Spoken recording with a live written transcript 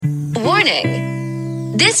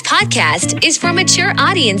Warning! This podcast is for mature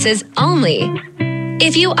audiences only.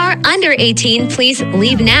 If you are under 18, please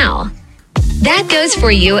leave now. That goes for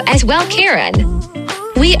you as well, Karen.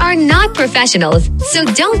 We are not professionals, so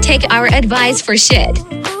don't take our advice for shit.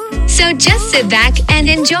 So just sit back and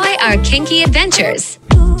enjoy our kinky adventures.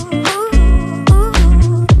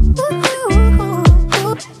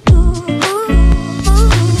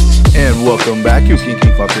 And welcome back, you kinky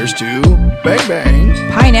fuckers, to Bang Bang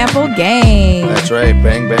Pineapple Gang. That's right,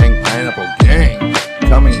 Bang Bang Pineapple Gang.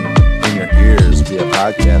 Coming in your ears via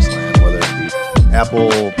podcast land, whether it be Apple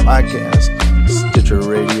Podcast, Stitcher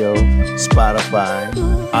Radio, Spotify,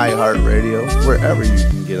 iHeartRadio, wherever you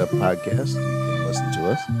can get a podcast, you can listen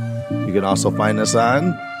to us. You can also find us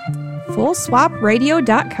on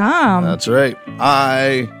FullSwapRadio.com. That's right.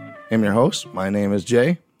 I am your host. My name is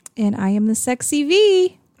Jay. And I am the Sexy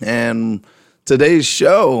V. And today's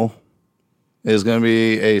show is going to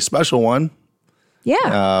be a special one.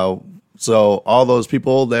 Yeah. So all those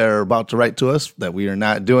people that are about to write to us that we are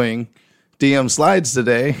not doing DM slides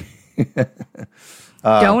today.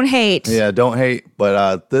 Don't hate. Yeah, don't hate.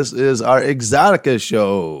 But this is our Exotica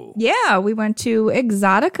show. Yeah, we went to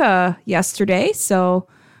Exotica yesterday, so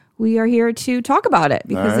we are here to talk about it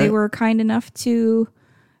because they were kind enough to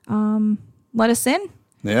let us in.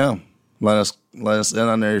 Yeah, let us in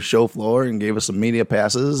on their show floor and gave us some media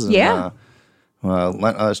passes. And,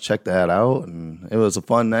 let us check that out, and it was a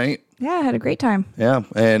fun night. Yeah, I had a great time. Yeah,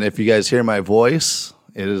 and if you guys hear my voice,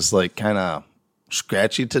 it is like kind of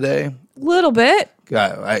scratchy today. Little bit.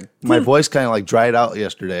 My voice kind of like dried out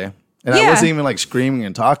yesterday, and I wasn't even like screaming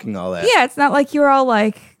and talking all that. Yeah, it's not like you were all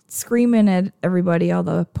like screaming at everybody, all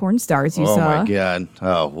the porn stars you saw. Oh my god!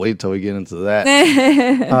 Oh, wait till we get into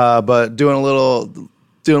that. But doing a little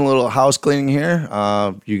house cleaning here.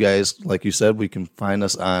 You guys, like you said, we can find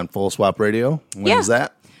us on Full Swap Radio. When's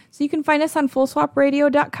that? So you can find us on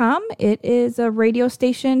FullSwapRadio.com. It is a radio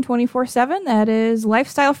station 24/7 that is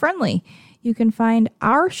lifestyle friendly. You can find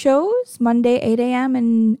our shows Monday 8 a.m.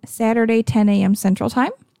 and Saturday 10 a.m. Central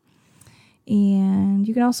Time. And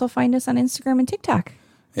you can also find us on Instagram and TikTok.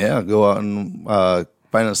 Yeah, go out and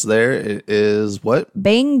find us there. It is what?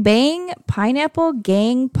 Bang Bang Pineapple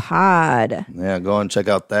Gang Pod. Yeah, go and check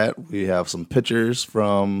out that. We have some pictures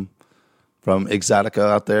from Exotica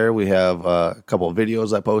out there. We have a couple of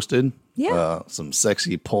videos I posted. Yeah. Some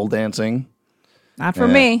sexy pole dancing. Not for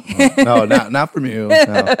me. No, not from you. No.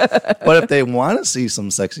 But if they want to see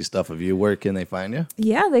some sexy stuff of you, where can they find you?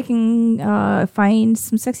 Yeah, they can find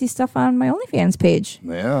some sexy stuff on my OnlyFans page.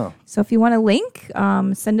 Yeah. So if you want a link,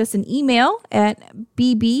 send us an email at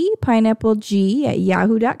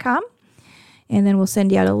bbpineappleg@yahoo.com. And then we'll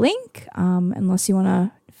send you out a link. Unless you want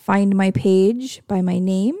to find my page by my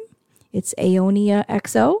name, it's Aeonia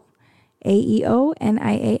XO,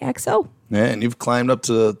 AEONIAXO. Yeah, and you've climbed up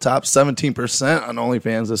to the top 17% on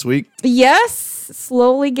OnlyFans this week. Yes,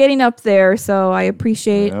 slowly getting up there. So I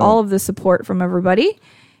appreciate all of the support from everybody.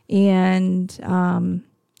 And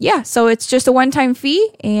so it's just a one-time fee,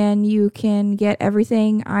 and you can get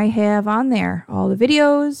everything I have on there. All the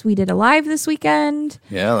videos. We did a live this weekend.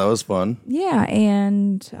 Yeah, that was fun. Yeah,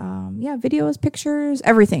 and videos, pictures,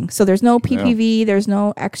 everything. So there's no PPV. There's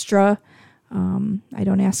no extra. I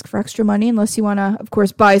don't ask for extra money unless you want to, of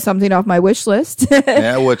course, buy something off my wish list.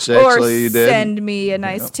 Yeah, which actually you did. Or send me a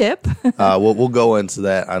nice tip. We'll go into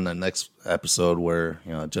that on the next episode where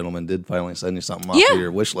a gentleman did finally send you something off of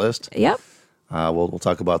your wish list. Yep. We'll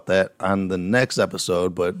talk about that on the next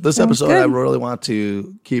episode. But this episode, I really want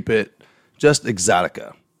to keep it just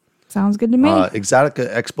Exotica. Sounds good to me.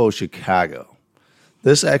 Exotica Expo Chicago.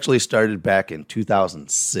 This actually started back in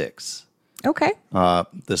 2006. Okay.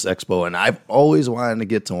 This expo, and I've always wanted to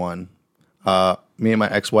get to one. Me and my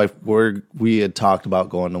ex-wife we had talked about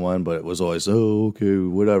going to one, but it was always okay,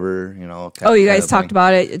 whatever, You guys talked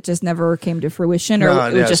about it; it just never came to fruition, or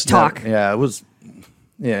it was just talk. It was.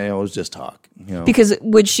 Yeah, it was just talk. Because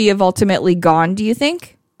would she have ultimately gone? Do you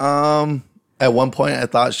think? At one point, I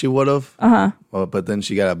thought she would have. But then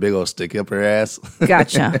she got a big old stick up her ass.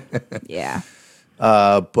 Gotcha. Yeah.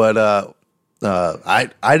 I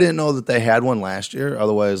didn't know that they had one last year.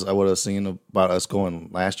 Otherwise, I would have seen about us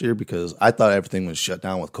going last year because I thought everything was shut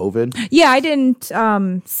down with COVID. Yeah, I didn't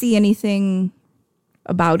see anything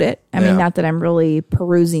about it. I mean, not that I'm really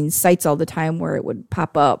perusing sites all the time where it would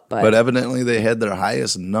pop up. But evidently, they had their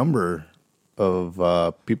highest number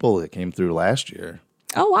of people that came through last year.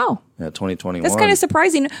 Oh, wow. Yeah, 2021. That's kind of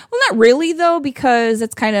surprising. Well, not really, though, because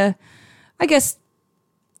it's kind of, I guess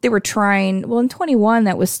they were trying, in 21,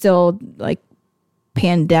 that was still like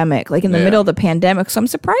pandemic, like in the middle of the pandemic. So I'm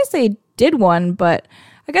surprised they did one, but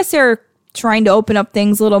I guess they're trying to open up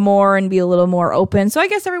things a little more and be a little more open. So I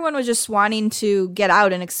guess everyone was just wanting to get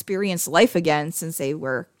out and experience life again since they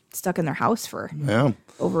were stuck in their house for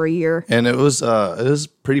over a year. And it was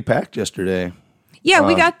pretty packed yesterday. Yeah,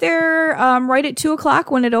 we got there right at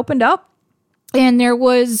 2:00 when it opened up. And there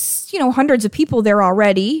was, hundreds of people there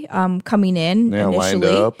already coming in initially. Lined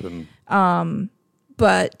up. And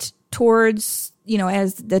but towards,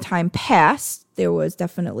 as the time passed, there was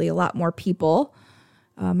definitely a lot more people.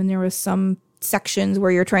 And there was some sections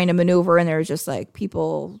where you're trying to maneuver and there was just like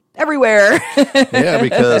people everywhere. Yeah,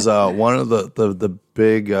 because one of the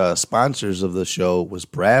big sponsors of the show was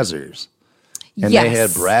Brazzers. And they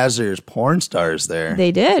had Brazzers porn stars there.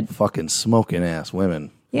 They did. Fucking smoking ass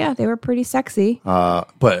women. Yeah, they were pretty sexy.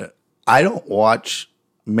 But I don't watch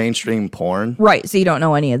mainstream porn. Right, so you don't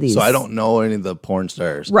know any of these. So I don't know any of the porn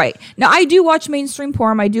stars. Right. Now, I do watch mainstream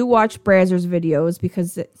porn. I do watch Brazzers videos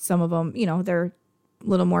because some of them, they're a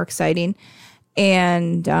little more exciting.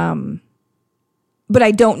 And, but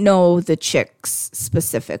I don't know the chicks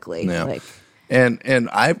specifically. Yeah. And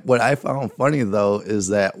what I found funny, though, is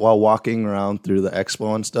that while walking around through the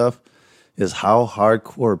expo and stuff, is how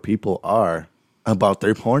hardcore people are about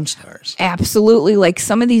their porn stars. Absolutely. Like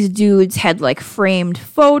some of these dudes had like framed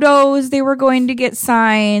photos they were going to get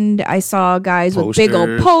signed. I saw guys with big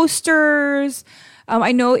old posters.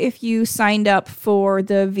 I know if you signed up for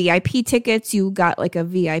the VIP tickets, you got like a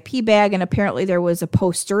VIP bag, and apparently there was a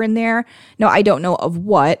poster in there. No, I don't know of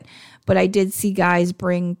what, but I did see guys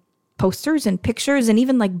bring posters and pictures and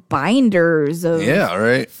even like binders of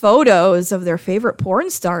photos of their favorite porn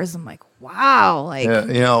stars. I'm like, wow. Like,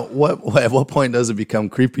 at what point does it become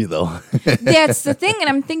creepy though? That's the thing. And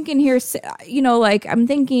I'm thinking here, I'm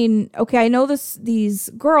thinking, okay, I know these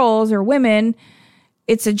girls or women,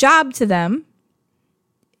 it's a job to them.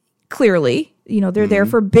 Clearly, they're there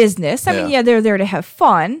for business. I mean, they're there to have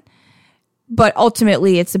fun, but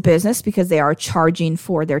ultimately it's a business because they are charging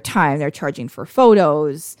for their time. They're charging for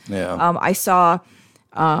photos. Yeah. I saw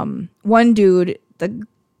one dude, the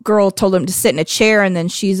girl told him to sit in a chair, and then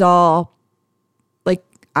she's all like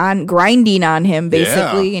grinding on him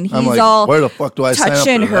basically, and he's all where the fuck do I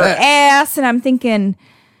touching her ass, and I'm thinking,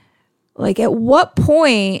 like, at what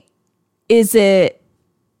point does it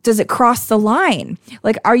cross the line?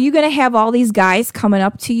 Like, are you going to have all these guys coming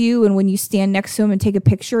up to you, and when you stand next to them and take a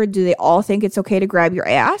picture, do they all think it's okay to grab your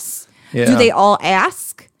ass? Yeah. Do they all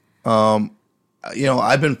ask?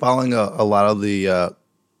 I've been following a lot of the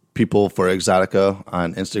people for Exotica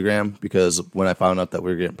on Instagram because when I found out that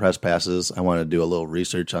we were getting press passes, I wanted to do a little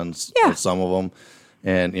research on some of them,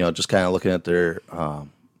 and just kind of looking at their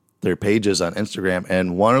pages on Instagram.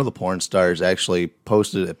 And one of the porn stars actually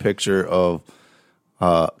posted a picture of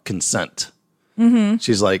consent. Mm-hmm.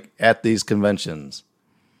 She's like, at these conventions,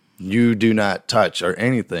 you do not touch or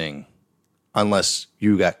anything unless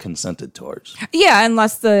you got consented towards. Yeah,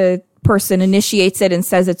 unless the person initiates it and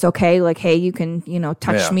says it's okay. Like, hey, you can,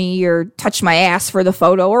 touch me or touch my ass for the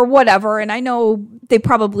photo or whatever. And I know they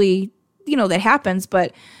probably, that happens,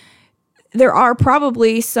 but there are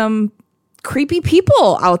probably some creepy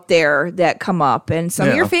people out there that come up, and some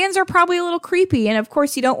of your fans are probably a little creepy, and of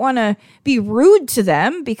course you don't want to be rude to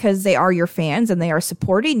them because they are your fans and they are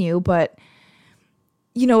supporting you, but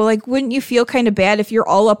like, wouldn't you feel kind of bad if you're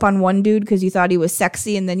all up on one dude because you thought he was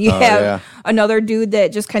sexy, and then you have another dude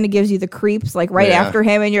that just kind of gives you the creeps like right after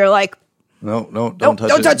him, and you're like, no, don't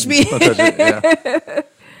touch me. Don't touch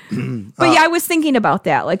it. But I was thinking about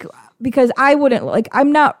that, like, because I wouldn't, like,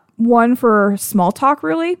 I'm not one for small talk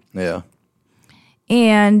really. Yeah.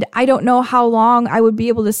 And I don't know how long I would be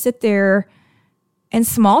able to sit there and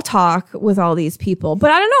small talk with all these people.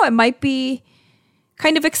 But I don't know. It might be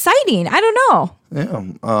kind of exciting. I don't know.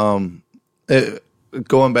 Yeah.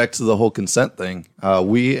 Going back to the whole consent thing,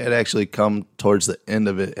 we had actually come towards the end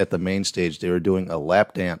of it at the main stage. They were doing a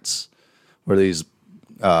lap dance where these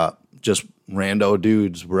just rando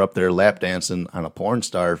dudes were up there lap dancing on a porn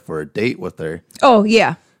star for a date with her. Oh,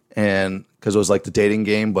 yeah. And because it was like the dating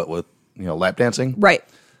game, but with lap dancing. Right.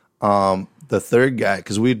 The third guy,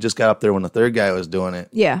 because we just got up there when the third guy was doing it.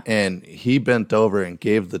 Yeah. And he bent over and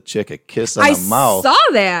gave the chick a kiss on the mouth. I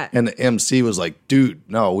saw that. And the MC was like, dude,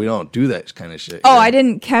 no, we don't do that kind of shit. Oh, I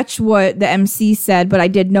didn't catch what the MC said, but I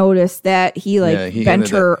did notice that he bent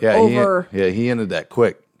her over. He ended that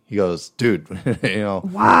quick. He goes, dude,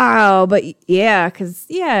 Wow. But because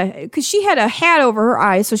she had a hat over her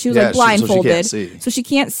eyes, so she was like blindfolded. So she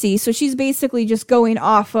can't see. So she's basically just going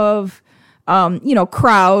off of,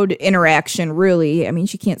 crowd interaction, really. I mean,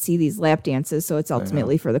 she can't see these lap dances, so it's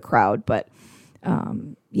ultimately for the crowd. But,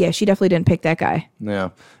 she definitely didn't pick that guy. Yeah.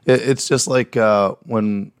 It's just like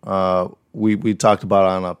when we talked about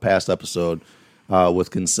on a past episode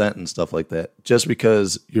with consent and stuff like that. Just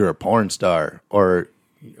because you're a porn star or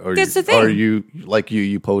That's the thing. or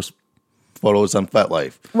you post photos on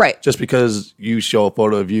FetLife. Right. Just because you show a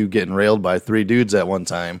photo of you getting railed by 3 dudes at one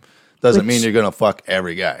time doesn't mean you're going to fuck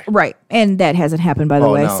every guy. Right. And that hasn't happened, by the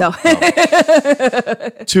way. No, So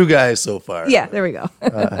no. 2 guys so far. yeah, there we go.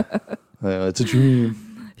 It's a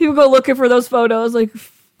dream. People go looking for those photos like,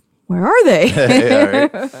 where are they? Yeah,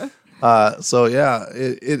 right. So yeah,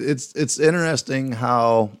 it's interesting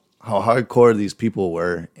how hardcore these people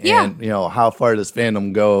were, and how far does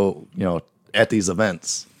fandom go, at these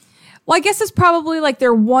events. Well, I guess it's probably like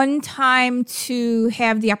their one time to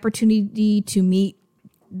have the opportunity to meet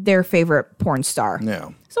their favorite porn star. Yeah.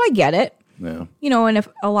 So I get it. Yeah. And if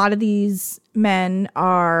a lot of these men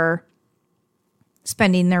are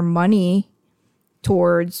spending their money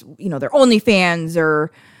towards, their OnlyFans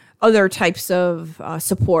or other types of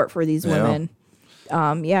support for these women,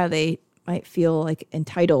 they might feel like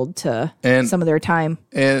entitled to some of their time.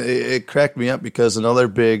 And it cracked me up because another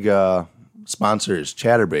big sponsor is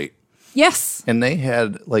Chatterbait. Yes. And they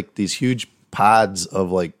had like these huge pods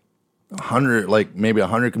of like 100, like maybe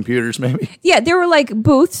 100 computers, maybe. Yeah, they were like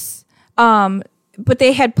booths, but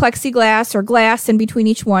they had plexiglass or glass in between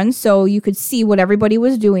each one, so you could see what everybody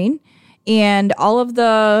was doing. And all of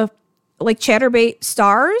the like Chatterbait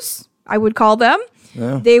stars, I would call them,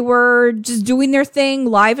 they were just doing their thing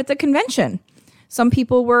live at the convention. Some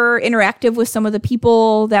people were interactive with some of the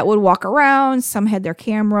people that would walk around. Some had their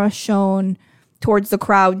camera shown towards the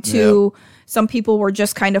crowd too. Yep. Some people were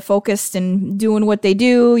just kind of focused and doing what they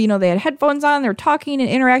do. They had headphones on. They're talking and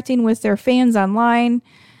interacting with their fans online.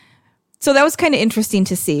 So that was kind of interesting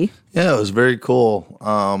to see. Yeah, it was very cool.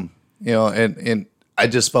 And I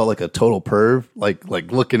just felt like a total perv.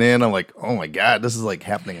 Like looking in, I'm like, oh my God, this is like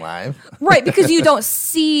happening live. Right, because you don't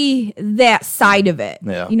see that side of it.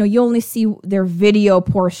 Yeah. You only see their video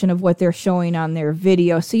portion of what they're showing on their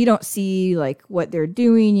video. So you don't see like what they're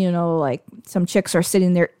doing. Like some chicks are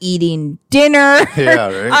sitting there eating dinner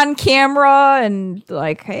on camera and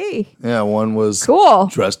like, hey. Yeah, one was cool,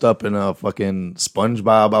 dressed up in a fucking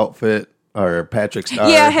SpongeBob outfit. Or Patrick Star.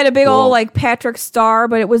 Yeah, it had a big old like Patrick Star,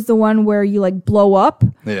 but it was the one where you like blow up.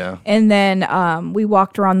 Yeah. And then we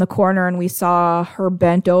walked around the corner and we saw her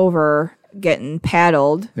bent over getting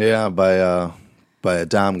paddled. Yeah, by a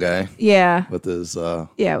Dom guy. Yeah. With his yeah,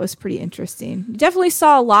 it was pretty interesting. Definitely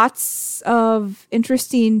saw lots of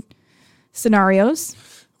interesting scenarios.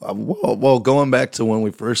 Well, going back to when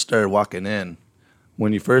we first started walking in,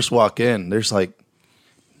 when you first walk in, there's like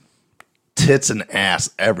tits and ass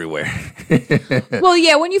everywhere. Well,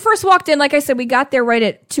 yeah, when you first walked in, like I said, we got there right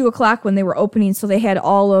at 2:00 when they were opening, so they had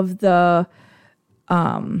all of the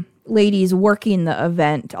ladies working the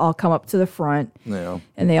event all come up to the front. Yeah.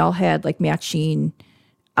 And they all had like matching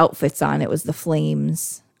outfits on. It was the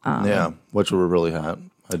Flames. Which were really hot.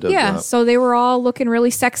 I did that. So they were all looking really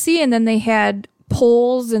sexy, and then they had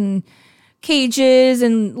poles and cages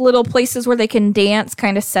and little places where they can dance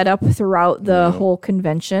kind of set up throughout the whole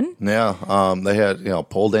convention. Yeah. They had,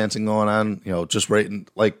 pole dancing going on, just right in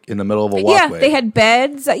the middle of a walkway. Yeah, they had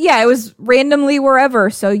beds. Yeah, it was randomly wherever.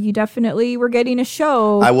 So you definitely were getting a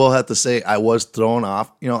show. I will have to say I was thrown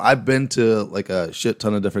off. I've been to like a shit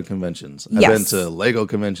ton of different conventions. I've been to Lego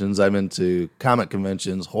conventions. I've been to comic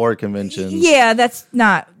conventions, horror conventions. Yeah, that's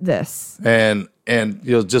not this. And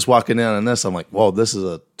just walking in on this, I'm like, whoa, this is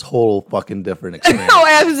a total fucking different experience. Oh,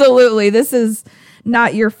 absolutely. This is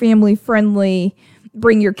not your family friendly.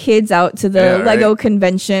 Bring your kids out to the Lego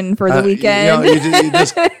convention for the weekend. You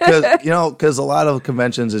just because a lot of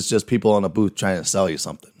conventions, it's just people in a booth trying to sell you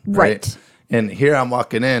something, right? And here I'm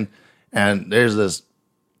walking in, and there's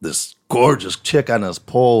this gorgeous chick on this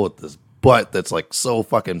pole with this butt that's like so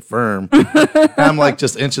fucking firm. I'm like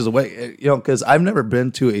just inches away, because I've never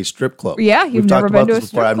been to a strip club. Yeah, you've never been to a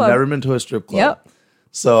strip club. I've never been to a strip club. Yep.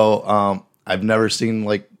 So I've never seen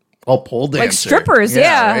like a pole dancer. Like strippers,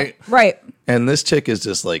 yeah. Right. And this chick is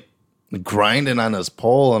just like grinding on this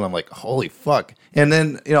pole, and I'm like, holy fuck. And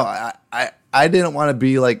then, I didn't want to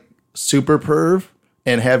be like super perv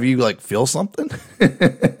and have you like feel something.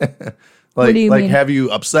 What do you mean? Have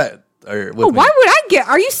you upset? Why would I get?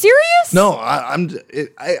 Are you serious? No, I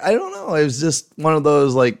don't know. It was just one of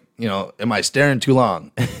those like, am I staring too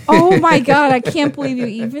long? Oh my God, I can't believe you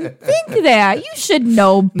even think that. You should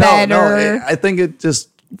know better. No, I think it just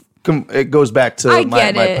it goes back to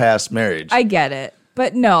my past marriage. I get it.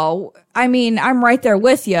 But no, I mean, I'm right there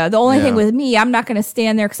with you. The only thing with me, I'm not going to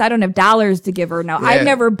stand there because I don't have dollars to give her. Now, I've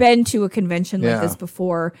never been to a convention like this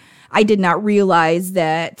before. I did not realize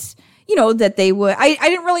that, that they would. I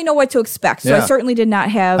didn't really know what to expect, so I Yeah. certainly did not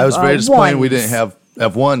have. I was very disappointed we ones. didn't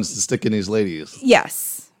have ones to stick in these ladies.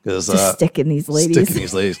 Yes, Because just stick in these ladies. Stick in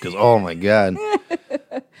these ladies because oh my god,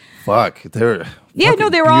 fuck, they're Yeah, no,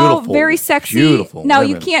 they were all very sexy. Beautiful. Now,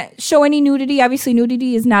 women. you can't show any nudity. Obviously,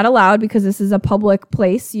 nudity is not allowed because this is a public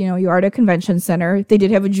place. You are at a convention center. They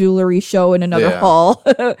did have a jewelry show in another Yeah. hall,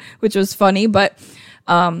 which was funny. But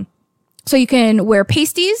so you can wear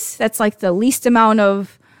pasties. That's like the least amount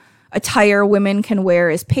of attire women can wear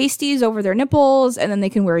is pasties over their nipples, and then they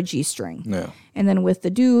can wear a G-string. Yeah. And then with the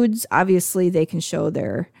dudes, obviously, they can show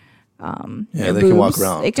their Yeah, they boobs. can walk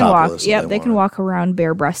around. They can topless walk. if Yeah, they they can wanna. walk around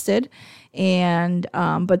bare-breasted, and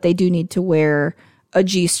but they do need to wear a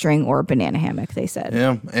G-string or a banana hammock. They said.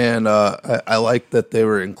 Yeah, and I like that they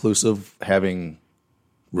were inclusive, having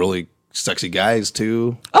really sexy guys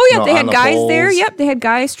too. Oh yeah, they on had the guys poles. there. Yep, they had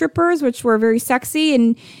guy strippers, which were very sexy,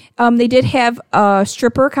 and they did have a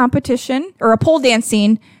stripper competition or a pole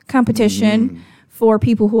dancing competition for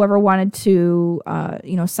people who ever wanted to,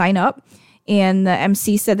 sign up. And the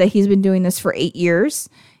MC said that he's been doing this for 8 years,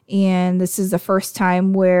 and this is the first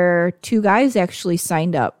time where 2 guys actually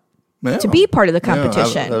signed up Yeah. to be part of the Yeah,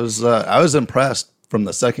 competition. I was impressed from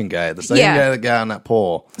the second guy. The second Yeah. guy that got on that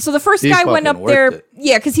pole. So the first He guy went fucking up there, worked it.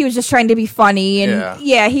 yeah, because he was just trying to be funny, and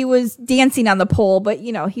Yeah. he was dancing on the pole, but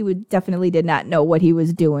he definitely did not know what he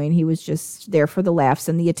was doing. He was just there for the laughs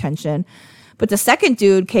and the attention. But the second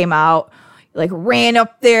dude came out, like ran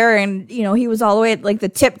up there, and he was all the way at like the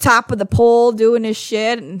tip top of the pole doing his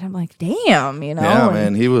shit, and I'm like, damn, Yeah, and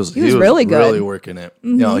man, he was really good. really working it.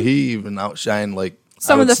 He even outshined like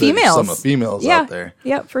Some I of the would say females. some of the females yeah, out there.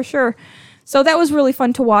 Yeah, for sure. So that was really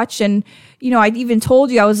fun to watch. And, I even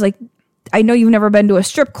told you, I was like, I know you've never been to a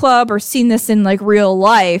strip club or seen this in like real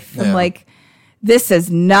life. I'm Yeah. like, this is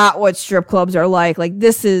not what strip clubs are like. Like,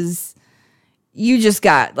 this is, you just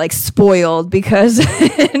got like spoiled because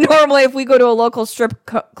normally if we go to a local strip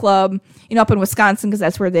club, up in Wisconsin, because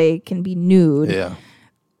that's where they can be nude, Yeah,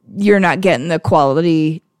 you're not getting the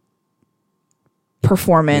quality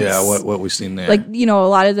performance. yeah. What we seen there, Like, a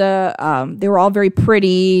lot of the, they were all very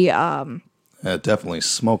pretty. definitely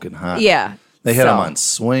smoking hot. Yeah. They had So- them on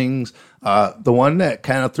swings. The one that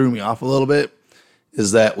kind of threw me off a little bit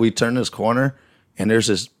is that we turn this corner and there's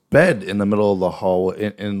this bed in the middle of the hall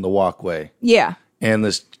in the walkway, Yeah. and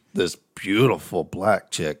this beautiful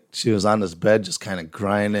black chick, she was on this bed just kind of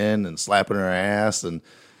grinding and slapping her ass, and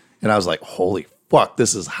I was like, holy fuck,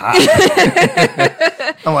 this is hot.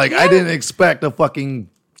 I'm like, I didn't expect a fucking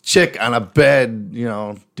chick on a bed,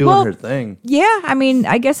 doing her thing. Yeah. I mean,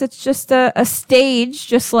 I guess it's just a stage,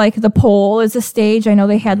 just like the pole is a stage. I know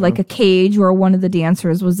they had like a cage where one of the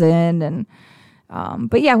dancers was in. And,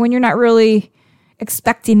 but yeah, when you're not really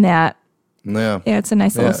expecting that, Yeah. it's a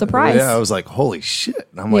nice little surprise. Yeah, I was like, holy shit.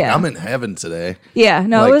 I'm like, Yeah. I'm in heaven today. Yeah.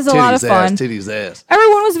 No, Like, it was a lot of titties fun. Ass, titties ass.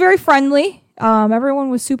 Everyone was very friendly. Everyone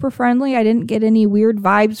was super friendly. I didn't get any weird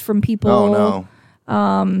vibes from people. Oh, no.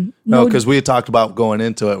 No, because we had talked about going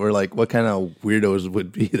into it. We're like, what kind of weirdos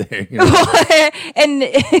would be there? And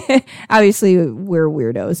obviously we're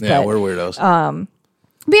weirdos. Yeah, but, we're weirdos.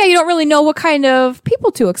 but yeah, you don't really know what kind of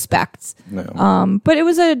people to expect. no. But it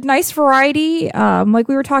was a nice variety. Like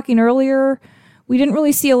we were talking earlier, we didn't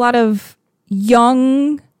really see a lot of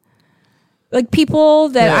young, like people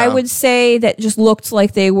that I Yeah. would say that just looked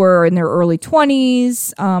like they were in their early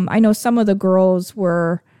 20s. I know some of the girls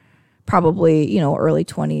were probably, early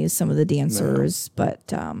 20s, some of the dancers, but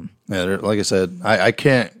Yeah, like I said, I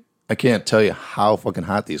can't tell you how fucking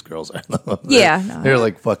hot these girls are. Yeah, no. They're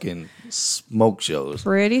like fucking smoke shows.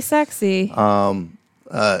 pretty sexy.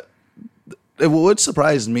 What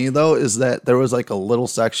surprised me though is that there was like a little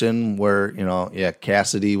section where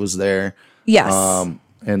Cassidy was there. Yes.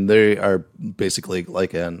 And they are basically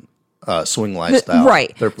like an swing lifestyle.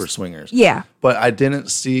 right. They're for swingers. Yeah. But I didn't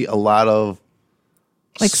see a lot of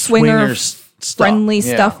Like swinger stuff. friendly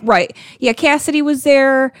Yeah. stuff. Right. Yeah, Cassidy was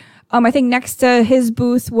there. I think next to his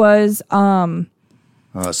booth was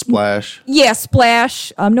Splash. yeah,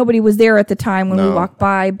 Splash. Nobody was there at the time when we No. walked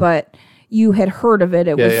by, but you had heard of it.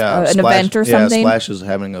 It was an Splash, event or something. Yeah, Splash is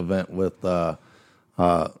having an event with Swinger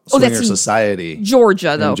that's in Society.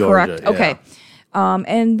 Georgia, though, Georgia, correct? yeah. Okay.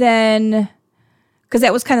 And then, because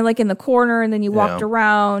that was kind of like in the corner, and then you walked Yeah.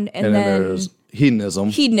 around, and then there's Hedonism.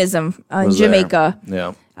 Hedonism in was there. Jamaica.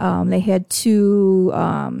 Yeah. They had two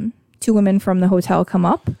women from the hotel come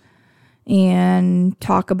up and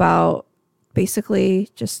talk about basically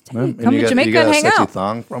just hey, And come you to got- Jamaica you got and a hang sexy out.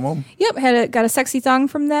 thong from them. Yep, got a sexy thong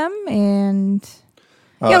from them, and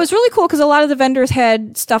yeah, it was really cool because a lot of the vendors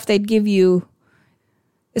had stuff they'd give you,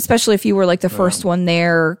 especially if you were like the first one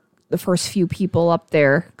there. the first few people up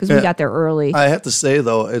there because we got there early. I have to say,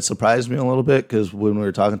 though, it surprised me a little bit because when we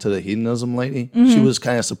were talking to the hedonism lady, Mm-hmm. she was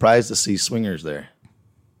kind of surprised to see swingers there.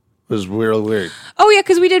 It was really weird. Oh, yeah,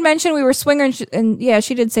 because we did mention we were swingers, and yeah,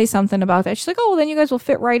 she did say something about that. She's like, oh, well, then you guys will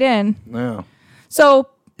fit right in. Yeah. So,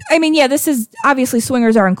 I mean, yeah, this is obviously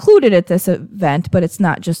swingers are included at this event, but it's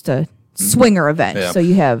not just a swinger event. Yeah. So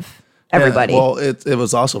you have everybody. Yeah, well, it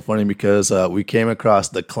was also funny because we came across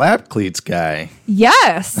the clap cleats guy.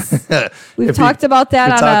 Yes. We've talked about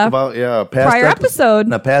that on a prior episode.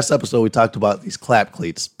 In a past episode, we talked about these clap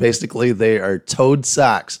cleats. Basically, they are toed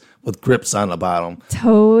socks with grips on the bottom.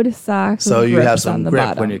 Toed socks. So with you grips have some on the grip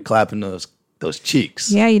bottom. when you're clapping those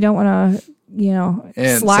cheeks. Yeah, you don't want to,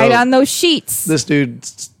 And slide so on those sheets. This dude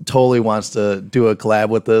totally wants to do a collab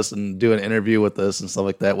with us and do an interview with us and stuff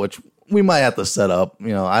like that, which we might have to set up.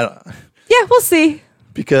 Yeah, we'll see.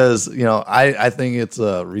 Because I think it's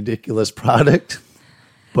a ridiculous product.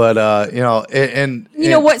 But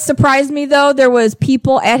what surprised me though, there was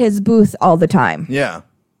people at his booth all the time. Yeah.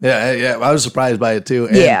 I was surprised by it too.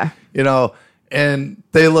 And, Yeah. And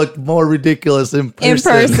they look more ridiculous in person. In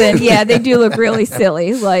person, yeah, they do look really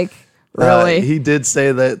silly. Like, really. He did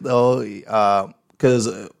say that though,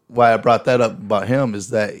 because why I brought that up about him is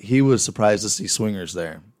that he was surprised to see swingers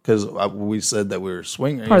there. Because we said that we were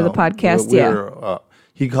swingers. Part of the podcast, yeah.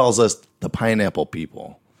 He calls us the pineapple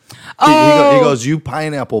people. Oh. He goes, you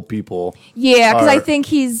pineapple people. Yeah, because I think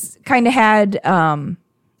he's kind of had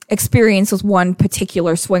experience with one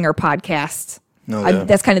particular swinger podcast. Okay.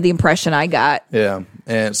 That's kind of the impression I got. Yeah,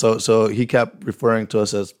 and so he kept referring to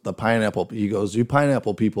us as the pineapple. He goes, "You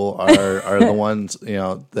pineapple people are the ones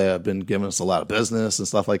that have been giving us a lot of business and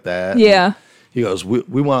stuff like that." Yeah. And he goes,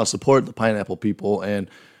 "We want to support the pineapple people, and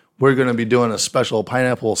we're going to be doing a special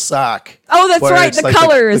pineapple sock." Oh, that's where right. it's The like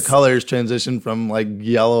colors. the colors transition from like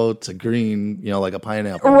yellow to green. Like a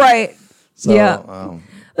pineapple. Right. So, yeah.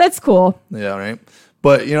 That's cool. Yeah. Right.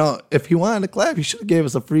 But, if he wanted to clap, he should have gave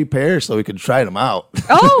us a free pair so we could try them out.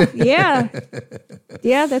 Oh, yeah.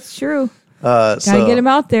 Yeah, that's true. Gotta get them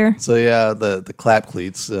out there. So, yeah, the clap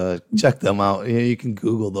cleats, check them out. You can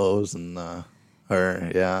Google those and,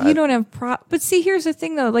 You don't have but see, here's the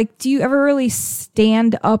thing, though. Like, do you ever really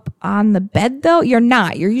stand up on the bed, though? You're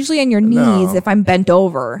not. You're usually on your knees if I'm bent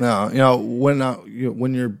over. No,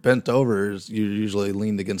 when you're bent over, you're usually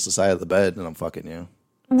leaned against the side of the bed and I'm fucking you.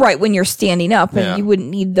 Right, when you're standing up, and Yeah. you wouldn't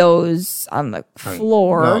need those on the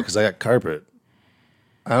floor. No, because I got carpet.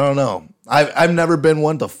 I don't know. I've never been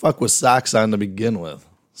one to fuck with socks on to begin with.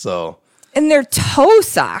 So And they're toe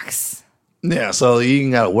socks. yeah, so you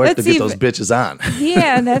got to work to get those bitches on.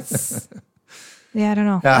 Yeah, that's... Yeah, I don't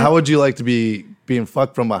know. Yeah, how would you like to be being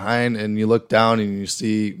fucked from behind and you look down and you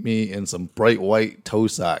see me in some bright white toe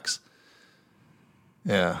socks?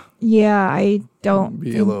 Yeah. Yeah, I don't...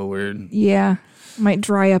 Be a little weird. Yeah, might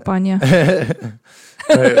dry up on you. Right.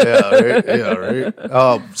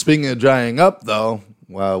 Oh, speaking of drying up, though,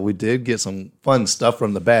 well, we did get some fun stuff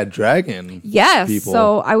from the Bad Dragon. Yes, people.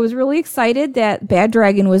 so I was really excited that Bad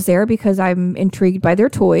Dragon was there because I'm intrigued by their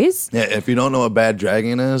toys. Yeah, if you don't know what Bad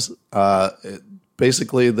Dragon is,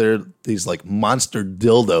 basically they're these like monster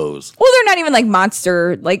dildos. Well, they're not even like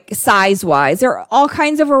monster, like size-wise. They're all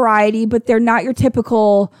kinds of variety, but they're not your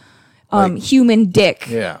typical human dick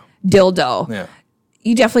dildo. Yeah.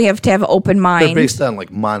 You definitely have to have an open mind. They're based on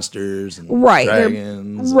like monsters and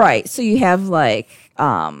dragons. Right. So you have like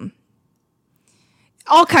all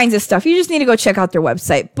kinds of stuff. You just need to go check out their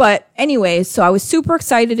website. But anyways, so I was super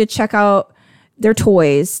excited to check out their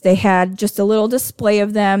toys. They had just a little display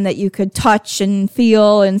of them that you could touch and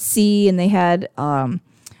feel and see. And they had a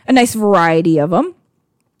nice variety of them.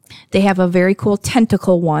 They have a very cool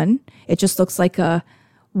tentacle one. It just looks like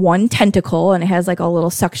one tentacle and it has like all little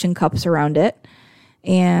suction cups around it.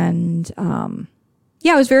 And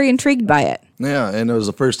I was very intrigued by it. Yeah, and it was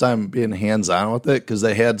the first time being hands-on with it because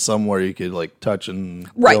they had some where you could like touch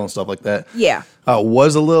and feel and stuff like that. Yeah.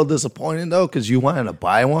 Was a little disappointing though because you wanted to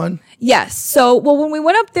buy one. Yes. So, when we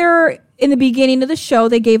went up there in the beginning of the show,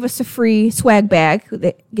 they gave us a free swag bag.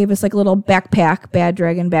 They gave us like a little backpack, Bad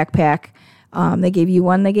Dragon backpack. They gave you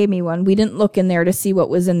one. They gave me one. We didn't look in there to see what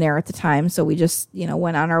was in there at the time, so we just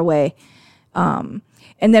went on our way. And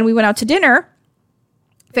then we went out to dinner.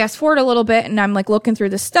 Fast forward a little bit, and I'm like looking through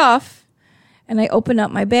the stuff, and I open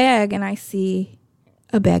up my bag, and I see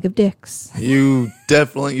a bag of dicks. You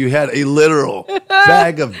had a literal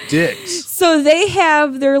bag of dicks. So they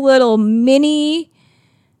have their little mini,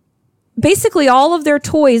 basically all of their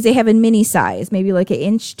toys they have in mini size, maybe like 1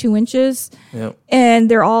 inch, 2 inches. Yep. And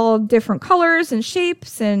they're all different colors and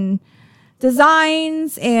shapes, and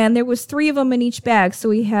designs, and there was 3 of them in each bag. So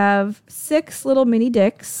we have 6 little mini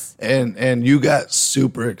dicks. And you got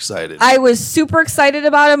super excited. I was super excited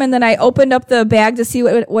about them, and then I opened up the bag to see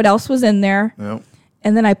what else was in there. Yep.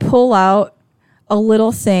 And then I pull out a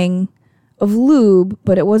little thing of lube,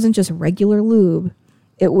 but it wasn't just regular lube.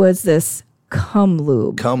 It was this cum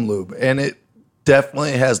lube. Cum lube. And it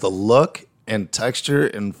definitely has the look and texture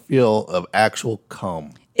and feel of actual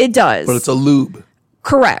cum. It does. But it's a lube.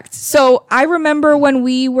 Correct. So I remember when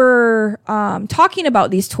we were talking about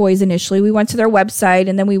these toys initially, we went to their website,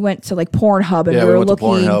 and then we went to like Pornhub, and we were went looking.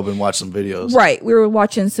 to Pornhub and watched some videos. Right. We were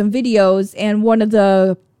watching some videos, and one of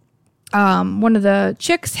the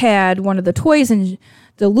chicks had one of the toys, and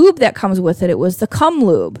the lube that comes with it. It was the cum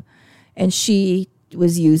lube, and she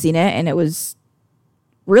was using it, and it was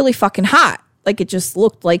really fucking hot. Like it just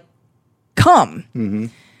looked like cum. Mm-hmm.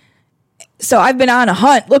 So I've been on a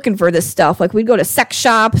hunt looking for this stuff. Like we'd go to sex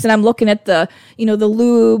shops, and I'm looking at the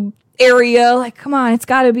lube area. Like, come on, it's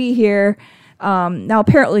got to be here. Now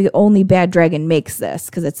apparently only Bad Dragon makes this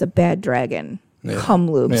because it's a Bad Dragon cum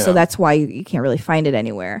lube. Yeah. So that's why you can't really find it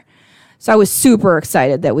anywhere. So I was super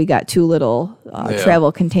excited that we got 2 little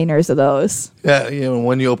travel containers of those. Yeah,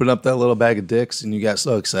 when you open up that little bag of dicks and you got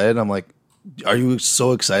so excited, I'm like, are you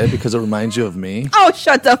so excited because it reminds you of me? Oh,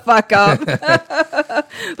 shut the fuck up.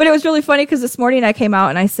 But it was really funny because this morning I came out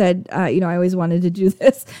and I said, I always wanted to do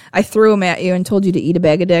this. I threw them at you and told you to eat a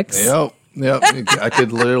bag of dicks. Yep. I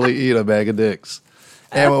could literally eat a bag of dicks.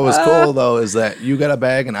 And what was cool, though, is that you got a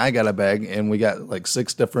bag and I got a bag, and we got like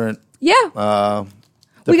 6 different... Yeah.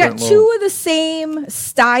 We got 2 of the same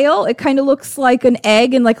style. It kind of looks like an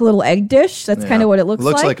egg in like a little egg dish. That's kind of what it looks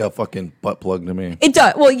like. It looks like a fucking butt plug to me. It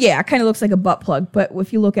does. Well, yeah, it kind of looks like a butt plug. But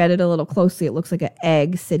if you look at it a little closely, it looks like an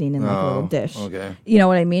egg sitting in like a little dish. Okay. You know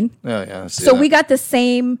what I mean? Yeah. I see So that. we got the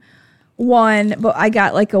same one, but I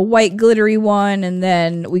got like a white glittery one, and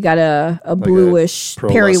then we got a bluish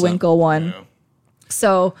periwinkle one. Yeah.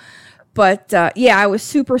 So... But, I was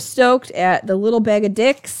super stoked at the little bag of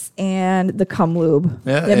dicks and the cum lube.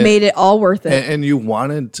 Yeah, that made it all worth it. And you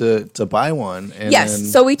wanted to buy one. And yes. then,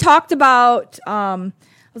 So we talked about, I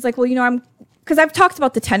was like, well, because I've talked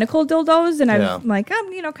about the tentacle dildos, and I'm like,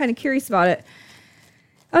 I'm, kind of curious about it.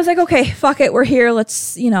 I was like, okay, fuck it. We're here.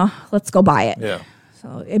 Let's go buy it. Yeah.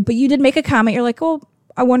 So, but you did make a comment. You're like, oh,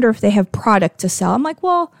 I wonder if they have product to sell. I'm like,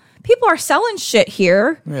 well, people are selling shit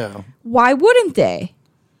here. Yeah. Why wouldn't they?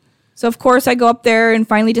 So, of course, I go up there and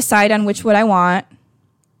finally decide on which one I want.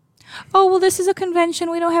 Oh, well, this is a convention.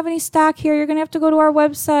 We don't have any stock here. You're going to have to go to our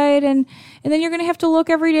website, and then you're going to have to look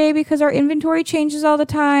every day because our inventory changes all the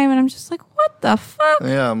time. And I'm just like, what the fuck?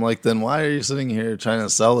 Yeah, I'm like, then why are you sitting here trying to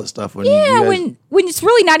sell this stuff when when it's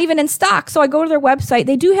really not even in stock? So I go to their website.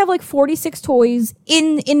 They do have like 46 toys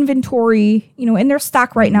in inventory, in their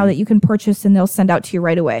stock right now that you can purchase, and they'll send out to you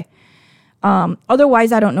right away.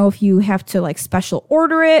 Otherwise, I don't know if you have to like special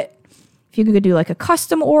order it, if you could do like a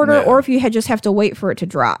custom order, or if you just have to wait for it to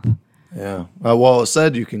drop. Yeah. Well, it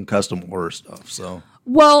said you can custom order stuff, so.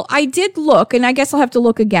 Well, I did look, and I guess I'll have to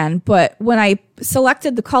look again. But when I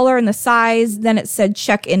selected the color and the size, then it said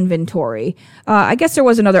check inventory. I guess there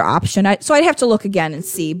was another option. So I'd have to look again and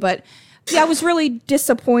see. But yeah, I was really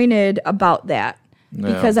disappointed about that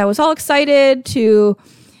because I was all excited to...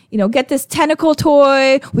 get this tentacle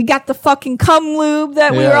toy. We got the fucking cum lube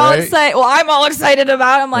that we were all excited. Well, I'm all excited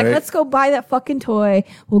about. I'm like, let's go buy that fucking toy.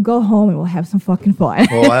 We'll go home and we'll have some fucking fun.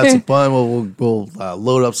 We'll have some fun. We'll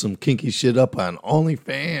load up some kinky shit up on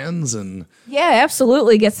OnlyFans and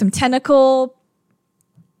absolutely get some tentacle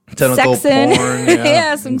sex in. porn.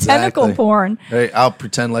 Yeah, some tentacle porn. Right, I'll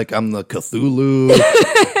pretend like I'm the Cthulhu.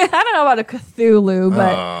 I don't know about a Cthulhu,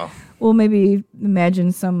 but we'll maybe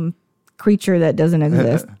imagine some creature that doesn't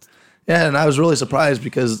exist. Yeah, and I was really surprised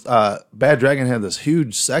because Bad Dragon had this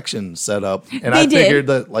huge section set up, and I figured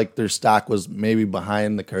that like their stock was maybe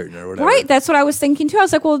behind the curtain or whatever. Right, that's what I was thinking too. I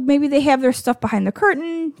was like, well, maybe they have their stuff behind the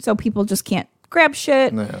curtain, so people just can't grab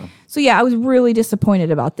shit. Yeah. So I was really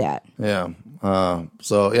disappointed about that. Yeah. It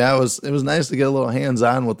was nice to get a little hands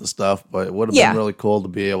on with the stuff, but it would have been really cool to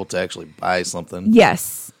be able to actually buy something.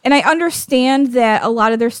 Yes, and I understand that a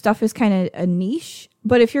lot of their stuff is kind of a niche.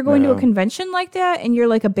 But if you're going to a convention like that and you're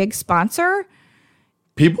like a big sponsor,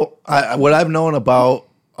 what I've known about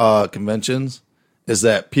conventions is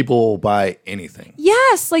that people will buy anything.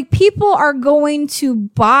 Yes, like people are going to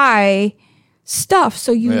buy stuff,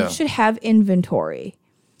 so you should have inventory.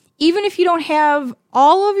 Even if you don't have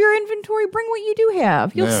all of your inventory, bring what you do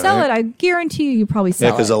have. You'll sell it. I guarantee you probably sell it.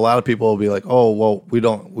 Yeah, because a lot of people will be like, "Oh, well, we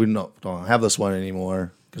don't have this one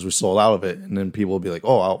anymore." Because we sold out of it, and then people will be like,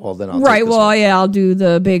 "Oh, then I'll take this one." I'll do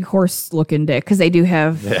the big horse-looking dick because they do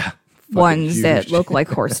have ones huge. that look like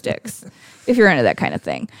horse sticks, if you're into that kind of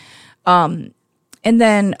thing. And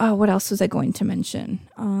then, what else was I going to mention?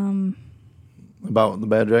 About the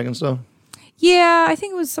Bad Dragon stuff? Yeah, I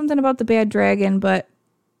think it was something about the Bad Dragon, but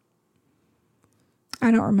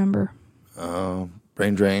I don't remember.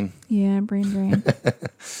 Brain drain. Yeah, brain drain.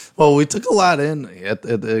 Well, we took a lot in at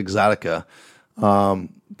the Exotica.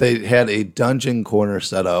 They had a dungeon corner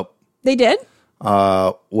set up, They did?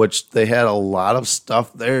 which they had a lot of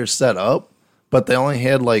stuff there set up, but they only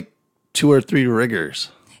had like 2 or 3 riggers.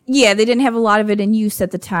 Yeah, they didn't have a lot of it in use at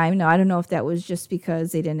the time. Now, I don't know if that was just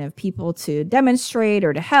because they didn't have people to demonstrate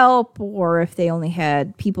or to help, or if they only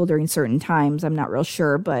had people during certain times. I'm not real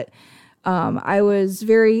sure, but I was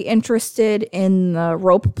very interested in the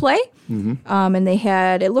rope play. And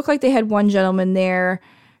it looked like they had one gentleman there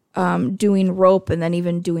doing rope and then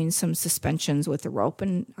even doing some suspensions with the rope.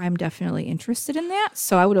 And I'm definitely interested in that.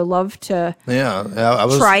 So I would have loved to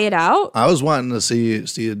try it out. I was wanting to see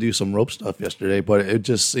you do some rope stuff yesterday, but it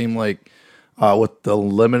just seemed like with the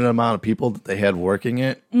limited amount of people that they had working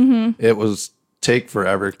it, it was take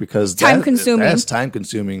forever because Time consuming. That's time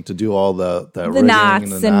consuming to do all the rigging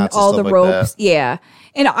knots and and all the stuff like ropes. that. Yeah.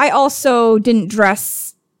 And I also didn't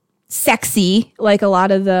dress sexy like a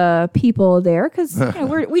lot of the people there because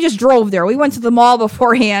we just drove there. We went to the mall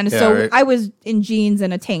beforehand. Yeah, so right. I was in jeans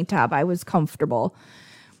and a tank top. I was comfortable.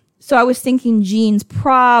 So I was thinking jeans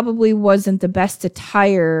probably wasn't the best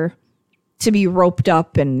attire to be roped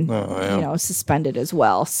up and suspended as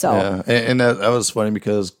well. So Yeah, and that was funny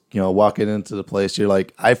because walking into the place, you're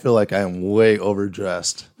like, I feel like I am way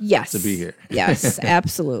overdressed. Yes. To be here. Yes,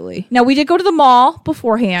 absolutely. Now, we did go to the mall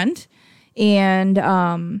beforehand,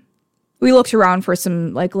 and we looked around for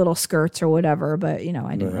some like little skirts or whatever, but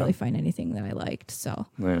I didn't really find anything that I liked. So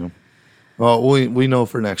Yeah. Well, we know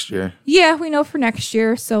for next year. yeah, we know for next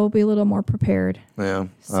year, so we'll be a little more prepared. Yeah,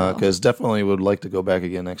 So. because definitely would like to go back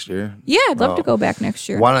again next year. Yeah, I'd love to go back next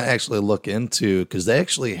year. Want to actually look into, because they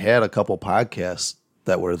actually had a couple podcasts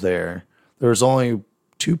that were there. There was only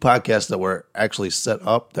 2 podcasts that were actually set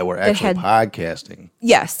up that were actually podcasting.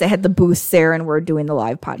 Yes, they had the booths there, and we're doing the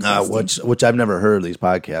live podcast. Which I've never heard of these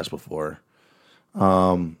podcasts before.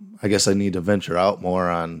 I guess I need to venture out more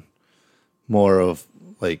of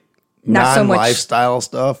like Not so much- non-lifestyle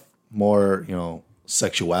stuff, more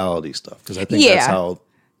sexuality stuff, because I think that's how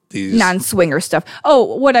these non-swinger stuff.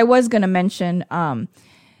 Oh, what I was going to mention,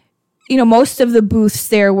 most of the booths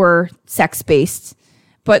there were sex-based,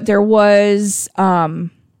 but there was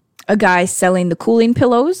a guy selling the cooling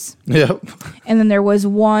pillows. Yep. And then there was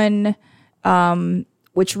one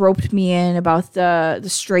which roped me in about the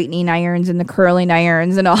straightening irons and the curling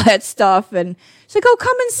irons and all that stuff. And she's like, oh,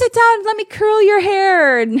 come and sit down and let me curl your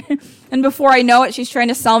hair. And before I know it, she's trying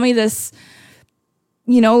to sell me this,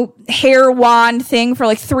 hair wand thing for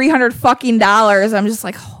like $300 fucking dollars. I'm just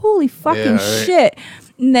like, holy fucking shit.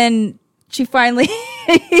 And then she finally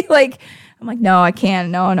I'm like, no, I can't.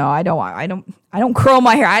 No, I don't curl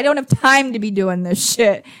my hair. I don't have time to be doing this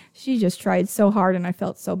shit. She just tried so hard, and I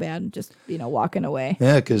felt so bad just, walking away.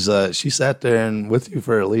 Yeah, because she sat there and with you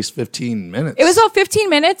for at least 15 minutes. It was about 15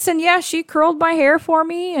 minutes, and she curled my hair for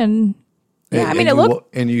me, and it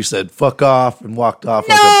looked. And you said "fuck off" and walked off.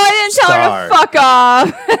 No, like a I didn't tell her to fuck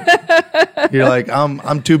off. You're like,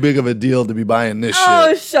 I'm too big of a deal to be buying this Oh,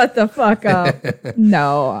 shit. shut the fuck up.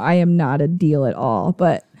 No, I am not a deal at all,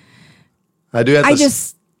 but I do have to. I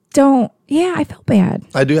just don't. Yeah, I felt bad.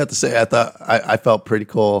 I do have to say, I thought I felt pretty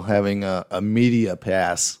cool having a media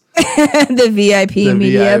pass. The VIP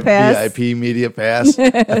media pass. VIP media pass.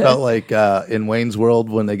 I felt like in Wayne's World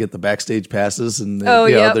when they get the backstage passes and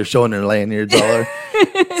they're showing their lanyards all over.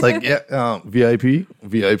 It's like,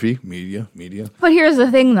 VIP, media. But here's the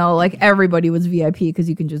thing, though. Like, everybody was VIP because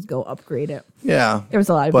you can just go upgrade it. Yeah. There was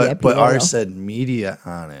a lot of VIP. But ours said media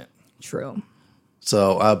on it. True.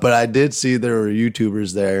 So, but I did see there were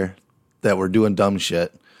YouTubers there that were doing dumb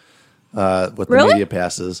shit with the media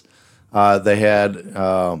passes. They had,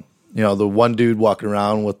 the one dude walking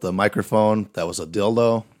around with the microphone that was a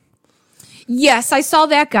dildo. Yes, I saw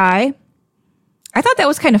that guy. I thought that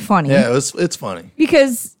was kind of funny. Yeah, it's funny.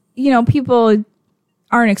 Because, people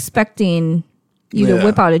aren't expecting you to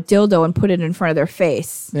whip out a dildo and put it in front of their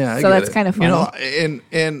face. Yeah, so that's kind of funny.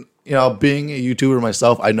 And being a YouTuber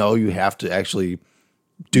myself, I know you have to actually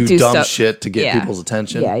do dumb stuff. shit to get people's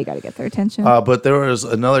attention. Yeah, you got to get their attention. But there was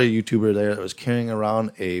another YouTuber there that was carrying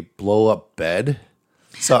around a blow-up bed.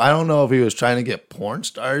 So I don't know if he was trying to get porn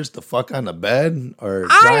stars to fuck on the bed or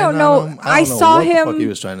I don't know. I saw what him. The fuck he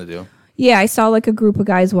was trying to do. Yeah, I saw like a group of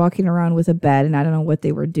guys walking around with a bed, and I don't know what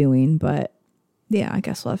they were doing, but yeah, I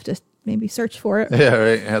guess we'll have to maybe search for it. Yeah,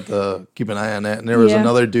 right. I have to keep an eye on that. And there was Yeah.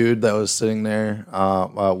 another dude that was sitting there,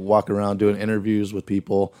 walking around doing interviews with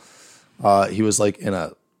people. He was like in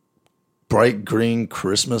a bright green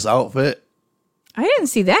Christmas outfit. I didn't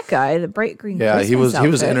see that guy, the bright green. Yeah, he was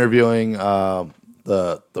Christmas outfit. interviewing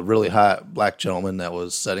the really hot black gentleman that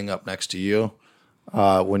was setting up next to you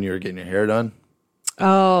when you were getting your hair done.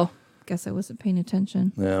 Oh, guess I wasn't paying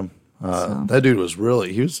attention. Yeah. That dude was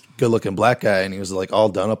he was a good looking black guy, and he was like all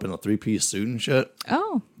done up in a 3-piece suit and shit.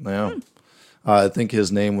 Oh. Yeah. I think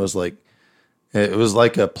his name was like, it was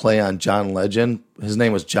like a play on John Legend. His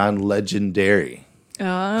name was John Legendary.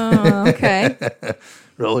 Oh, okay.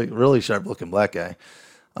 Really sharp looking black guy.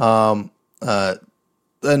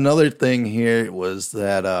 Another thing here was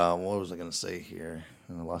that, what was I going to say here?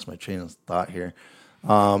 I lost my train of thought here.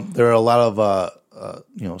 There are a lot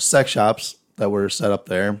of, sex shops that were set up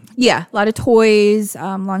there. Yeah, a lot of toys,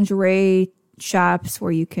 lingerie shops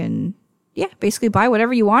where you can, basically buy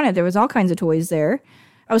whatever you wanted. There was all kinds of toys there.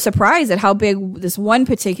 I was surprised at how big this one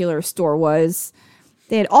particular store was.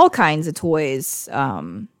 They had all kinds of toys.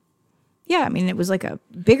 I mean, it was like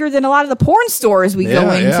bigger than a lot of the porn stores we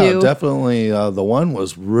go into. Yeah, definitely. The one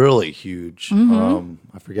was really huge. Mm-hmm.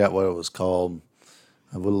 I forget what it was called.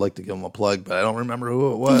 I would like to give them a plug, but I don't remember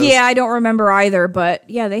who it was. Yeah, I don't remember either. But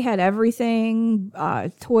yeah, they had everything: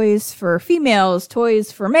 toys for females,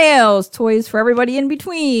 toys for males, toys for everybody in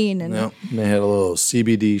between. And they had a little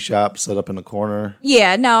CBD shop set up in the corner.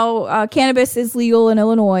 Yeah, now cannabis is legal in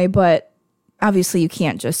Illinois, but obviously you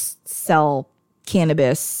can't just sell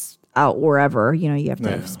cannabis out wherever. You have to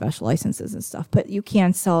have special licenses and stuff. But you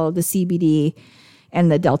can sell the CBD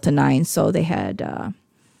and the Delta 9. So they had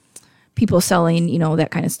people selling,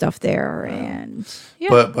 that kind of stuff there. And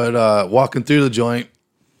But walking through the joint,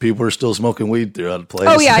 people were still smoking weed throughout the place.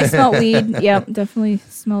 Oh yeah, I smelled weed. Yep, definitely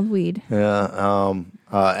smelled weed. Yeah.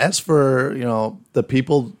 As for the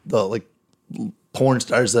people, the like porn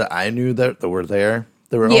stars that I knew that were there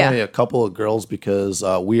were only a couple of girls because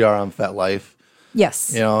we are on FetLife.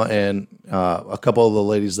 Yes. And a couple of the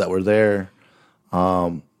ladies that were there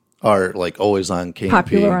are like always on KMP.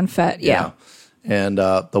 Popular on Fet. Yeah. And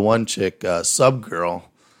the one chick, Sub Girl,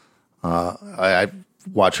 I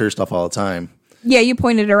watch her stuff all the time. Yeah, you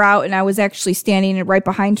pointed her out, and I was actually standing right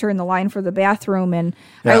behind her in the line for the bathroom, and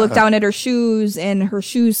I looked down at her shoes, and her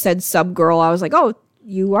shoes said Sub Girl. I was like, oh,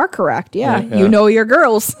 you are correct. Yeah. You know your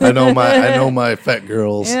girls. I know my fat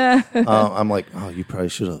girls. Yeah. I'm like, oh, you probably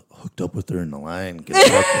should have hooked up with her in the line, get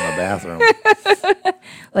fucked in the bathroom.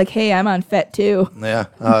 Like, hey, I'm on Fet too. Yeah,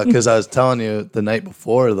 because I was telling you the night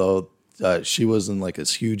before though, she was in like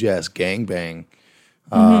this huge ass gangbang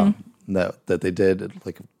that they did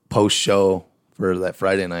like a post show for that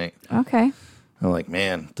Friday night. Okay. I'm like,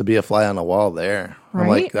 man, to be a fly on the wall there. Right? I'm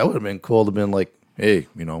like, that would have been cool to have been like, hey,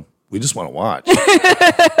 we just want to watch.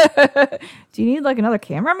 Do you need like another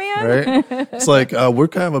cameraman? Right? It's like, we're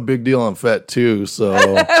kind of a big deal on Fet too, so.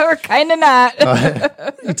 We're kind of not. What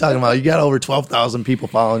are you talking about? You got over 12,000 people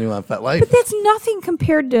following you on FetLife. But that's nothing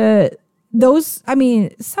compared to those. I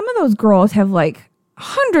mean, some of those girls have like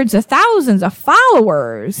hundreds of thousands of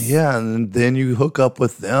followers. Yeah, and then you hook up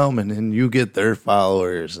with them, and then you get their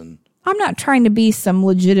followers. And I'm not trying to be some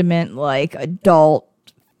legitimate like adult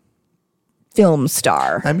film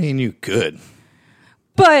star. I mean, you could.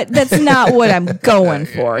 But that's not what I'm going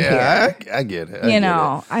for here. I get it.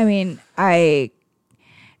 I mean, I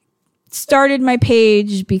started my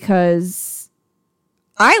page because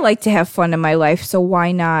I like to have fun in my life, so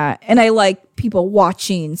why not? And I like people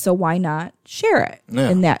watching, so why not share it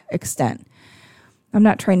in that extent? I'm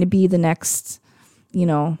not trying to be the next,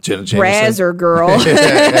 Razzer girl. You're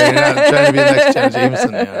not trying to be the next Jenna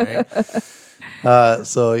Jameson, right?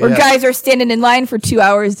 Where guys are standing in line for 2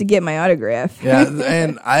 hours to get my autograph. Yeah,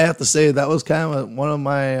 and I have to say that was kind of one of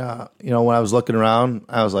my, when I was looking around,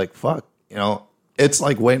 I was like, fuck, it's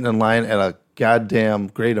like waiting in line at a goddamn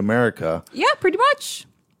Great America. Yeah, pretty much.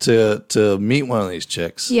 To meet one of these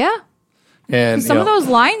chicks. Yeah. And some of those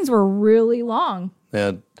lines were really long.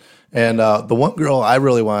 And the one girl I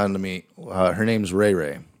really wanted to meet, her name's Ray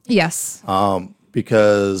Ray. Yes.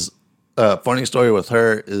 Because funny story with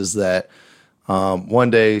her is that one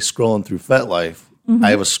day scrolling through FetLife,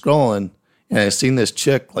 I was scrolling and I seen this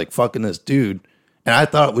chick like fucking this dude, and I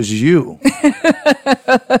thought it was you.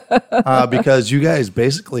 Because you guys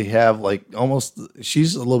basically have like almost,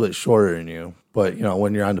 she's a little bit shorter than you, but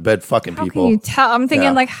when you're on the bed fucking how people. Can you tell? I'm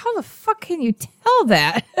thinking like, how the fuck can you tell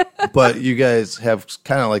that? But you guys have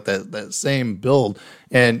kind of like that same build,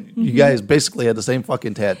 and you guys basically had the same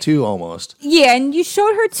fucking tattoo almost. Yeah, and you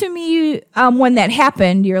showed her to me when that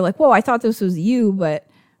happened. You're like, whoa, I thought this was you, but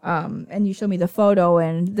And you showed me the photo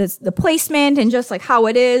and the placement and just like how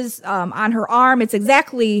it is on her arm. It's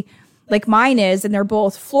exactly like mine is, and they're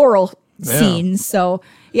both floral scenes. So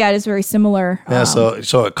yeah, it is very similar. Yeah, so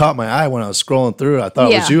it caught my eye when I was scrolling through it. I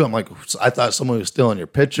thought it was you. I'm like, I thought someone was stealing your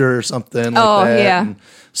picture or something like that. Yeah. And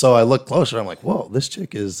so I looked closer. I'm like, whoa, this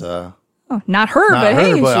chick is not her, but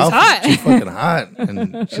hey, she's hot. She's fucking hot,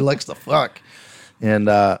 and she likes to fuck. And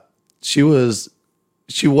she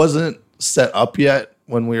wasn't set up yet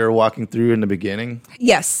when we were walking through in the beginning.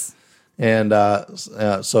 Yes. And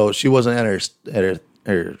so she wasn't at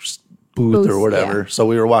her booth or whatever. Yeah. So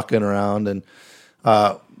we were walking around, and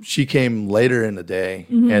she came later in the day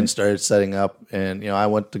and started setting up. And I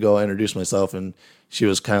went to go introduce myself, and she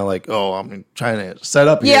was kind of like, "Oh, I'm trying to set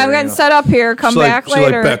up here." Yeah, I'm getting set up here. Come back later.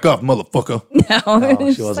 She's like, "Back off, motherfucker."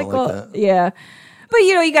 No, she wasn't like that. Yeah. But,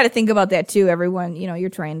 you got to think about that, too. Everyone, you're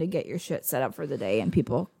trying to get your shit set up for the day, and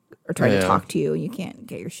people are trying to talk to you, and you can't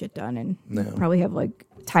get your shit done, and you probably have, like,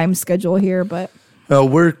 time schedule here, but... Well,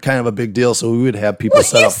 we're kind of a big deal, so we would have people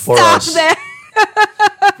set up for us.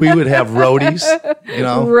 That? We would have roadies,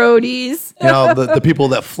 Roadies. The people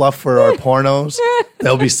that fluff for our pornos,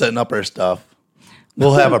 they'll be setting up our stuff.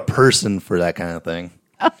 We'll have a person for that kind of thing.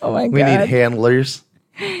 Oh, my God. We need handlers.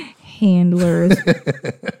 Handlers.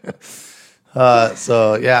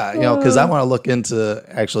 So yeah, because I want to look into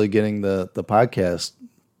actually getting the podcast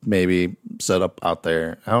maybe set up out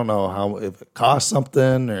there. I don't know if it costs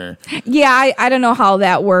something or. Yeah, I don't know how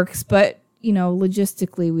that works, but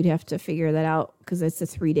logistically we'd have to figure that out because it's a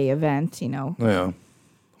 3-day event. Yeah.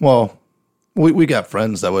 Well, we got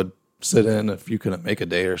friends that would sit in if you couldn't make a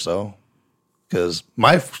day or so. Because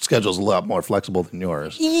my schedule's a lot more flexible than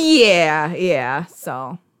yours. Yeah.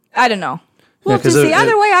 So I don't know. Well, Yeah, 'cause the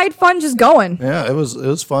other way, I had fun just going. Yeah, it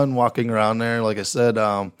was fun walking around there. Like I said,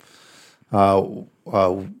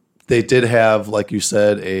 they did have, like you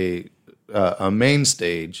said, a main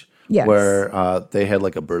stage where they had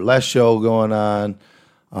like a burlesque show going on.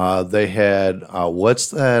 They had what's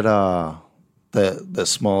that? The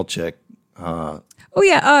small chick. Tiny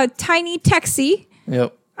Texie.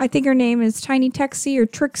 Yep. I think her name is Tiny Texie or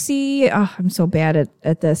Trixie. Oh, I'm so bad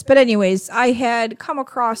at this. But anyways, I had come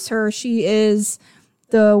across her. She is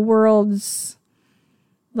the world's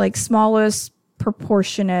smallest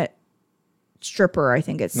proportionate stripper, I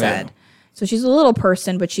think it said. Yeah. So she's a little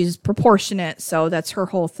person, but she's proportionate. So that's her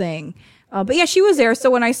whole thing. But yeah, she was there. So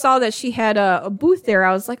when I saw that she had a booth there,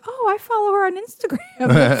 I was like, oh, I follow her on Instagram.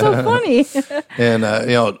 That's so funny.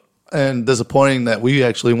 And, and disappointing that we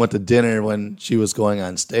actually went to dinner when she was going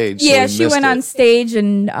on stage. Yeah, so she went on stage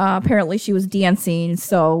and apparently she was dancing.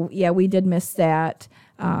 So yeah, we did miss that.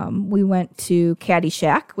 We went to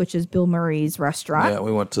Caddyshack, which is Bill Murray's restaurant. Yeah,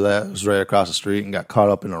 we went to that. It was right across the street and got caught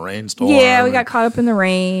up in a rainstorm. Yeah, we got caught up in the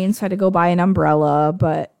rain, so I had to go buy an umbrella,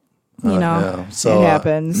 but it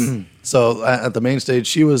happens. So at the main stage,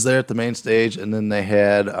 she was there at the main stage, and then they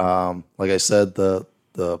had, like I said, the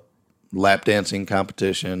lap dancing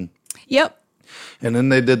competition. Yep. And then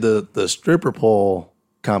they did the stripper pole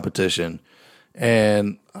competition.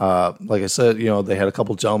 And like I said, they had a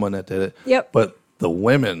couple gentlemen that did it. Yep. But the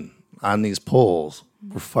women on these poles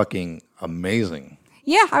were fucking amazing.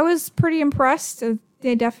 Yeah, I was pretty impressed.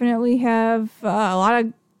 They definitely have a lot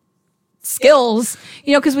of skills.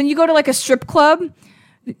 Because when you go to a strip club,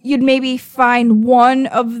 you'd maybe find one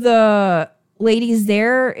of the ladies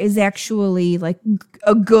there is actually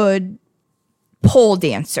a good pole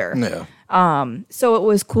dancer. Yeah. So it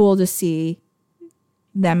was cool to see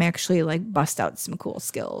them actually bust out some cool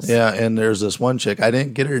skills. Yeah, and there's this one chick. I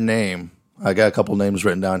didn't get her name. I got a couple names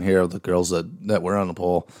written down here of the girls that were on the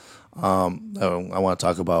pole. I want to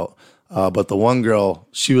talk about. But the one girl,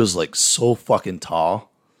 she was so fucking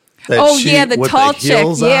tall. The tall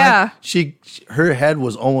chick. Yeah. Her head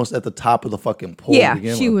was almost at the top of the fucking pole.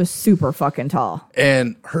 Yeah, she was super fucking tall.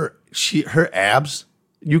 And her abs,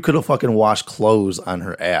 you could have fucking washed clothes on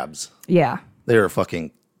her abs. Yeah. They were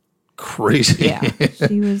fucking crazy. Yeah.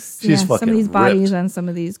 She was She's fucking some of these ripped. Bodies on some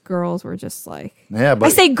of these girls were just Yeah, but I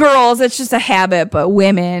say girls, it's just a habit, but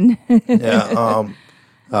women. Yeah.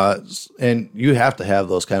 And you have to have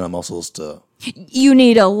those kind of muscles to. You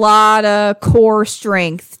need a lot of core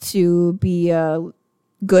strength to be a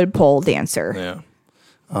good pole dancer. Yeah.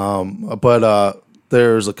 But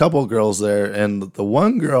there's a couple of girls there, and the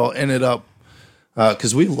one girl ended up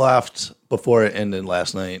because we left before it ended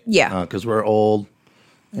last night. Yeah. Because we're old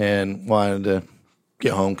and wanted to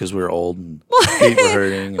get home because we were old and feet were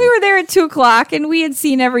hurting. We were there at 2:00 and we had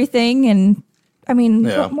seen everything, and I mean,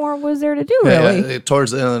 what more was there to do, really? Yeah.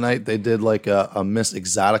 Towards the end of the night, they did a Miss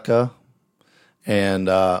Exotica. and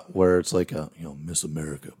where it's like Miss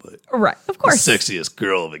America, but Right, of course. the sexiest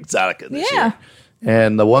girl of Exotica this Yeah. year.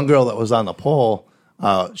 And the one girl that was on the poll,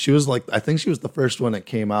 she was I think she was the first one that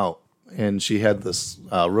came out, and she had this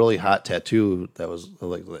really hot tattoo that was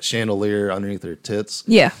like a chandelier underneath her tits.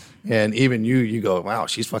 Yeah. And even you go, wow,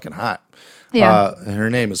 she's fucking hot. Yeah. Her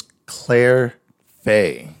name is Claire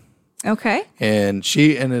Faye, Okay. and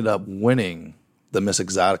she ended up winning the Miss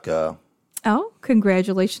Exotica. Oh,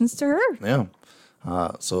 congratulations to her. Yeah.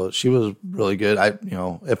 So she was really good.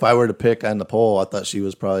 If I were to pick on the poll, I thought she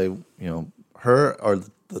was probably, her or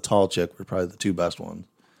the tall chick were probably the two best ones.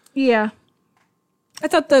 Yeah. I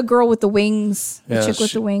thought the girl with the wings, the chick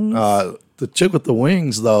with the wings. The chick with the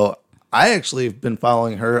wings, though, I actually have been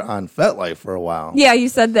following her on FetLife for a while. Yeah, you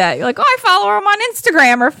said that. You're like, oh, I follow her on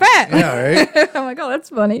Instagram or Fet. Yeah, right? I'm like, oh, that's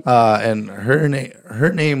funny. And her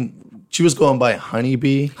name, she was going by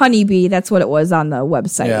Honeybee. Honeybee, that's what it was on the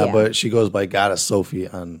website. Yeah, But she goes by Goddess Sophie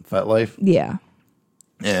on FetLife. Yeah.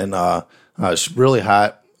 And she's really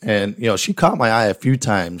hot. And, she caught my eye a few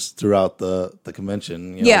times throughout the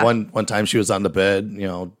convention. One time she was on the bed,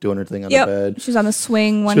 doing her thing on the bed. She was on the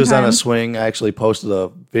swing one time. She was on a swing. I actually posted a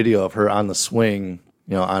video of her on the swing,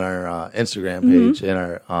 on our Instagram page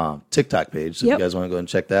and our TikTok page. So if you guys want to go and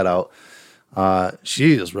check that out.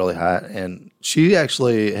 She is really hot. And she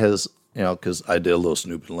actually has, because I did a little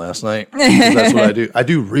snooping last night. That's what I do. I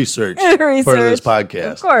do research for this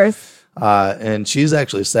podcast. Of course. And she's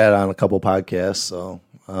actually sat on a couple podcasts. So,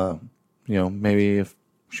 maybe if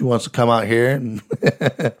she wants to come out here and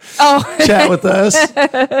chat with us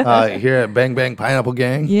here at Bang Bang Pineapple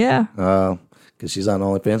Gang. Yeah. Because she's on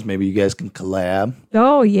OnlyFans. Maybe you guys can collab.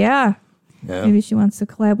 Oh, yeah. Yeah. Maybe she wants to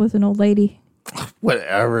collab with an old lady.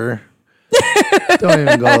 Whatever. Don't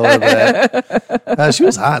even go over that. She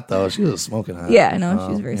was hot, though. She was smoking hot. Yeah, I know.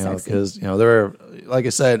 She was very sexy. Because, there were, like I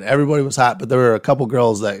said, everybody was hot, but there were a couple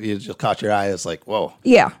girls that you just caught your eye. It's like, whoa.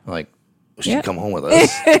 Yeah. Like, she come home with us.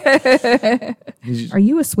 Are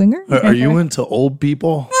you a swinger? Are you into old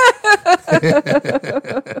people?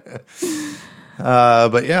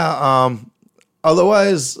 But yeah,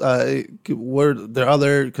 otherwise, were there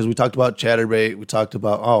other, because we talked about Chatterbait, we talked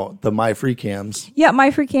about, the My Free Cams. Yeah, My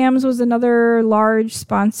Free Cams was another large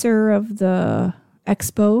sponsor of the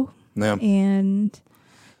expo. Yeah. And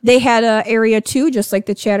they had an area too, just like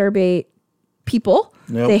the Chatterbait people.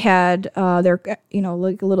 Yep. They had their,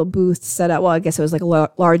 like a little booth set up. Well, I guess it was like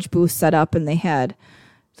a large booth set up, and they had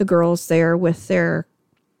the girls there with their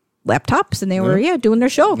laptops, and they were doing their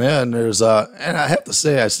show. Yeah, and there's and I have to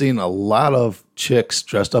say, I've seen a lot of chicks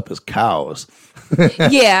dressed up as cows.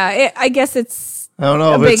 I guess it's I don't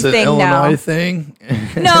know if it's an Illinois thing.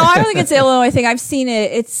 No, I don't think it's an Illinois thing. I've seen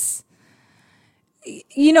it. It's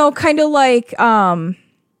kind of like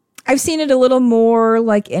I've seen it a little more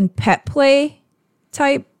like in pet play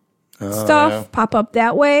type stuff pop up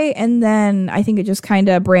that way, and then I think it just kind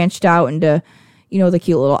of branched out into the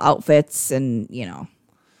cute little outfits, and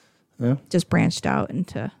just branched out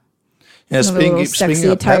into Speaking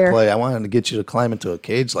of attire. pet play, I wanted to get you to climb into a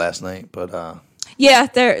cage last night, but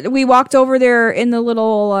we walked over there in the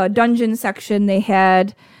little dungeon section. They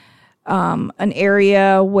had an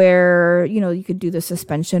area where you could do the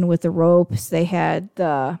suspension with the ropes. They had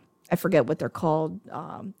I forget what they're called,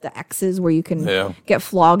 the X's where you can get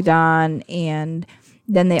flogged on. And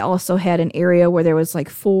then they also had an area where there was like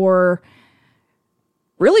 4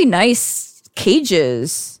 really nice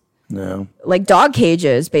cages, like dog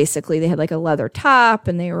cages, basically. They had like a leather top,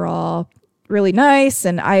 and they were all really nice.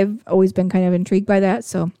 And I've always been kind of intrigued by that.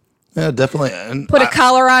 So yeah, definitely. And put a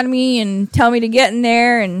collar on me and tell me to get in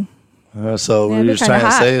there. And so what you're just trying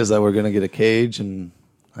to say is that we're going to get a cage and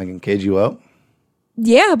I can cage you up?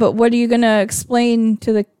 Yeah, but what are you going to explain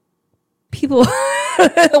to the people?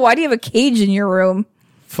 Why do you have a cage in your room?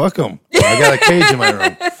 Fuck them. I got a cage in my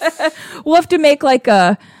room. We'll have to make like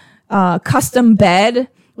a custom bed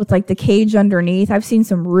with like the cage underneath. I've seen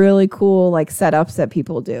some really cool like setups that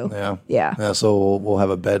people do. Yeah. So we'll have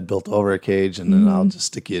a bed built over a cage, and then I'll just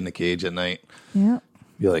stick you in the cage at night. Yeah.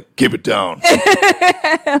 Be like, keep it down.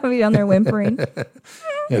 I'll be down there whimpering.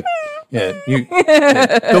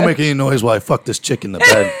 Don't make any noise while I fuck this chick in the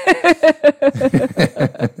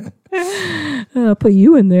bed. I'll put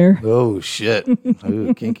you in there. Oh, shit.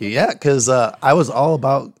 Ooh, kinky. Yeah, because I was all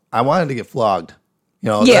about, I wanted to get flogged.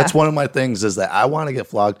 That's one of my things is that I want to get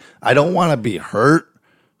flogged. I don't want to be hurt,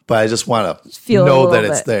 but I just want to know that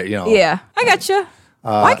it's there. Yeah, I gotcha.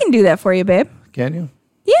 I can do that for you, babe. Can you?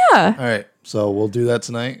 Yeah. All right. So we'll do that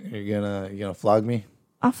tonight. You're gonna flog me?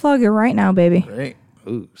 I'll flog you right now, baby. Great.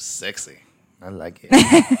 Ooh, sexy. I like it.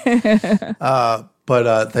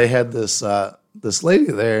 But they had this lady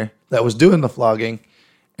there that was doing the flogging.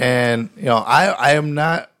 And, I am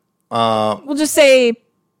not. We'll just say,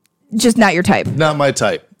 just not your type. Not my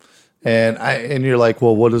type. And you're like,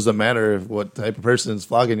 well, what does it matter if what type of person is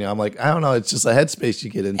flogging you? I'm like, I don't know. It's just a headspace you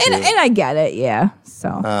get into. And I get it. Yeah.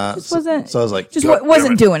 So just wasn't. So I was like, just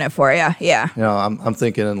wasn't doing it for you. Yeah. I'm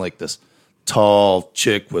thinking in like this tall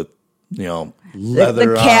chick with, leather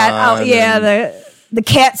the cat on. The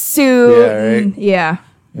cat suit. Yeah,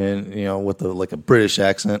 right. And with like a British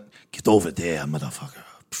accent. Get over there, motherfucker.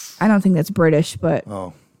 I don't think that's British, but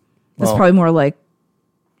Oh. that's probably more like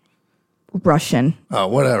Russian. Oh,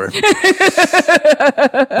 whatever.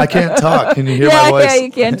 I can't talk. Can you hear my voice? Yeah, you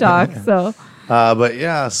can't talk. So, but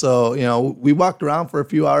yeah, so we walked around for a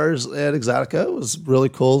few hours at Exotica. It was really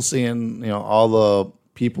cool seeing all the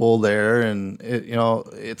people there, and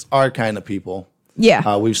it's our kind of people.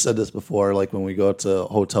 Yeah, we've said this before, like when we go to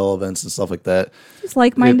hotel events and stuff like that. Just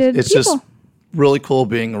like-minded it's people. Just really cool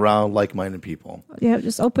being around like-minded people. Yeah,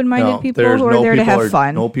 just open-minded people who are there to have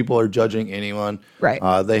fun. No people are judging anyone. Right.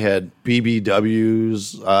 They had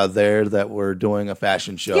BBWs there that were doing a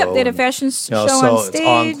fashion show. Yep, they had a fashion show so on stage. It's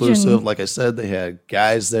all-inclusive. Like I said, they had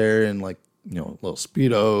guys there in like, little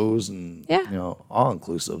Speedos and,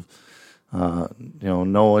 all-inclusive.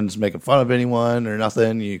 No one's making fun of anyone or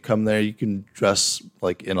nothing. You come there, you can dress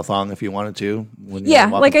like in a thong if you wanted to.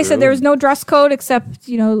 Like I said, there was no dress code except,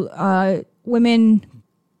 women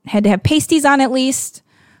had to have pasties on at least,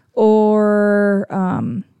 or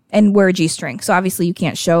and wear a G-string. So obviously you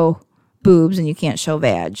can't show boobs and you can't show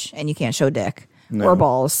vag and you can't show dick or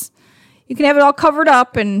balls. You can have it all covered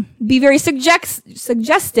up and be very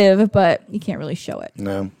suggestive, but you can't really show it.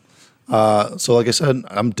 No. So like I said,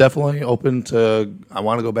 I'm definitely open to, I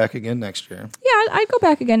want to go back again next year. Yeah, I'd go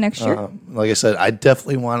back again next year. Like I said, I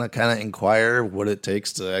definitely want to kind of inquire what it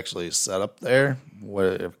takes to actually set up there, what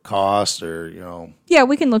it costs, or, Yeah,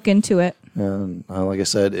 we can look into it. And like I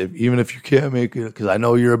said, even if you can't make it, because I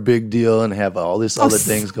know you're a big deal and have all these other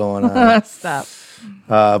things going on. Stop.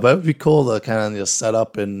 But it would be cool to kind of just set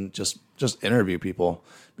up and just interview people.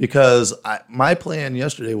 Because my plan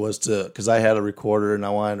yesterday was because I had a recorder and I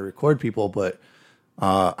wanted to record people, but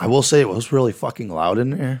I will say it was really fucking loud in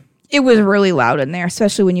there. It was really loud in there,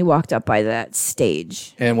 especially when you walked up by that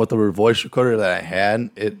stage. And with the voice recorder that I had,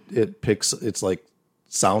 it's like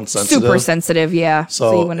sound sensitive. Super sensitive, yeah.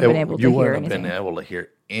 So you wouldn't have been able to hear anything. You wouldn't have been able to hear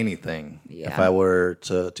anything if I were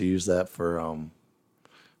to use that for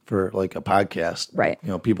like a podcast. Right.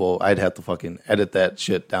 People, I'd have to fucking edit that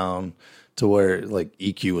shit down to where like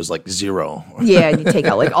EQ was like 0. Yeah, and you take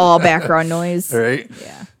out like all background noise. Right?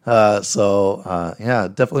 Yeah.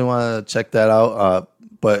 Definitely want to check that out.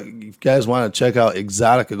 But if you guys want to check out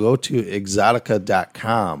Exotica, go to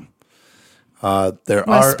exotica.com. There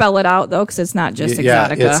Want to spell it out though, because it's not just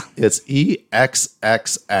Exotica. Yeah, it's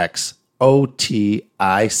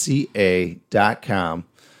EXXXOTICA.com.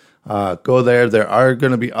 Go there. There are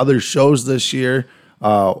going to be other shows this year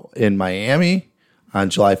in Miami on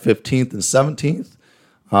July 15th and 17th.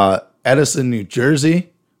 Edison, New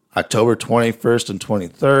Jersey, October 21st and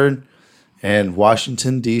 23rd. And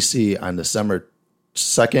Washington, D.C. on December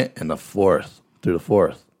 2nd and the 4th through the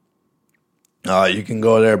 4th. You can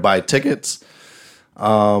go there, buy tickets.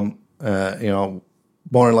 More than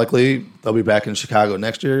likely, they'll be back in Chicago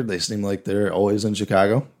next year. They seem like they're always in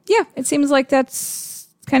Chicago. Yeah, it seems like that's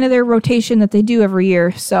kind of their rotation that they do every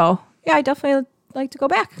year. So, yeah, I definitely like to go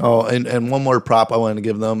back. Oh, and one more prop I wanted to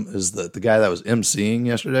give them is the guy that was emceeing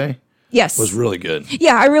yesterday. Yes. Was really good.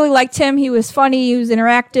 Yeah, I really liked him. He was funny. He was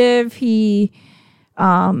interactive. He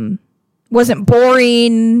wasn't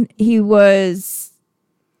boring. He was...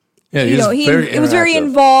 Yeah, he was very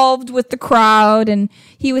involved with the crowd, and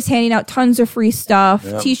he was handing out tons of free stuff,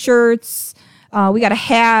 T-shirts. We got a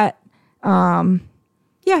hat.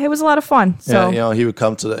 It was a lot of fun. So he would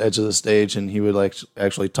come to the edge of the stage, and he would like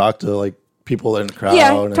actually talk to like people in the crowd.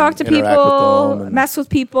 Yeah, talk to people, with them mess with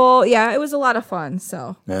people. Yeah, it was a lot of fun.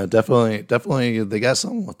 So yeah, definitely, they got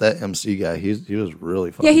something with that MC guy. He was really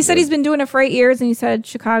fun. Yeah, he said he's been doing it for 8 years, and he said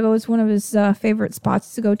Chicago is one of his favorite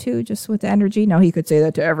spots to go to, just with the energy. Now he could say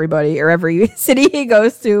that to everybody or every city he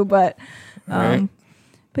goes to, but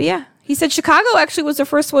yeah. He said Chicago actually was the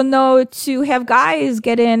first one, though, to have guys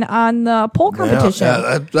get in on the pole competition.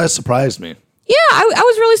 Yeah, that surprised me. Yeah, I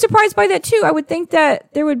was really surprised by that, too. I would think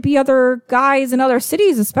that there would be other guys in other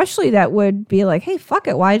cities, especially, that would be like, hey, fuck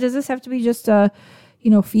it. Why does this have to be just a,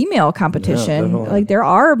 female competition? Like, there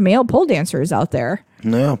are male pole dancers out there.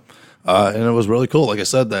 Yeah. And it was really cool. Like I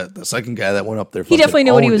said, that the second guy that went up there, he definitely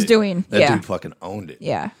knew what he was doing. That dude fucking owned it.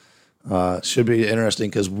 Yeah. Should be interesting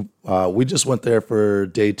because we just went there for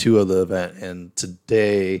day 2 of the event, and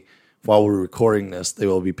today while we're recording this, they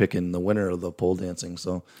will be picking the winner of the pole dancing.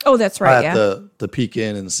 So that's right. I have to peek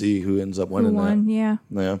in and see who ends up winning that.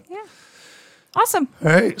 Yeah. Awesome.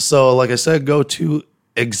 All right. So like I said, go to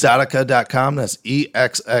exotica.com. That's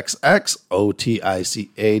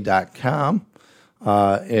EXXXOTICA.com.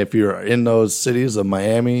 If you're in those cities of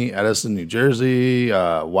Miami, Edison, New Jersey,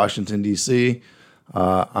 Washington, D.C.,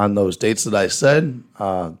 on those dates that I said,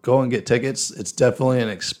 go and get tickets. It's definitely an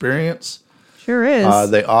experience. Sure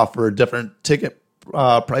is. They offer different ticket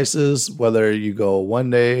prices, whether you go 1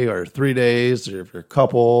 day or 3 days, or if you're a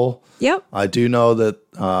couple. Yep. I do know that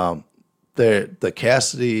the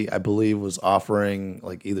Cassidy, I believe, was offering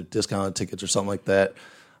like either discounted tickets or something like that.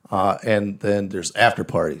 And then there's after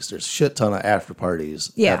parties. There's a shit ton of after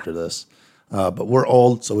parties after this. But we're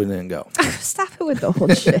old, so we didn't go. Stop it with the whole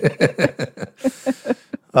shit.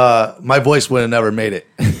 My voice would have never made it.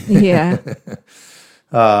 Yeah.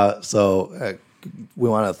 So we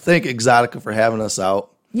want to thank Exotica for having us out.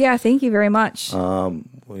 Yeah, thank you very much.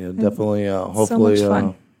 We definitely, hopefully, so much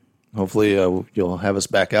fun. Hopefully you'll have us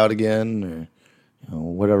back out again, or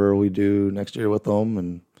whatever we do next year with them,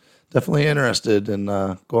 and definitely interested in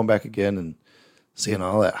going back again and seeing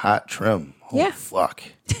all that hot trim. Oh, fuck.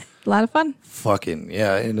 A lot of fun. Fucking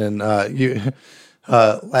yeah. And then you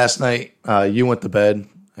last night you went to bed,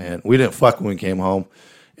 and we didn't fuck when we came home,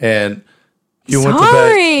 and you went to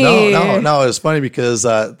bed. No, it was funny because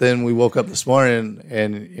then we woke up this morning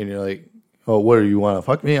and you're like, oh, what do you want to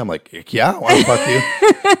fuck me? I'm like, yeah, I want to fuck you.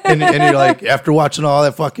 and you're like, after watching all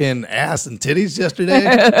that fucking ass and titties yesterday,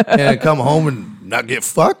 and I come home and not get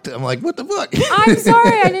fucked. I'm like, what the fuck? I'm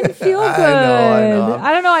sorry, I didn't feel good. I know.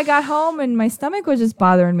 I don't know. I got home and my stomach was just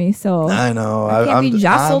bothering me. So I know. I can't be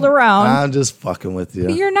jostled around. I'm just fucking with you.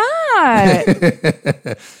 But you're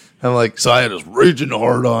not. I'm like, so I had this raging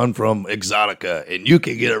hard on from Exotica, and you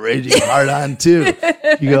can get a raging hard on too.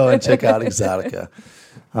 You go and check out Exotica.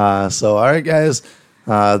 So, all right, guys,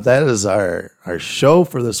 that is our show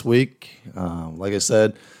for this week. Like I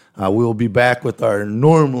said, we will be back with our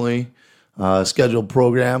normally scheduled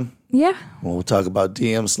program. Yeah. We'll talk about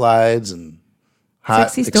DM slides and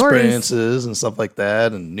hot sexy experiences and stuff like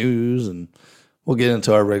that, and news, and we'll get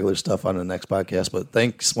into our regular stuff on the next podcast. But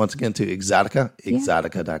thanks once again to Exotica,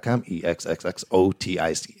 exotica.com,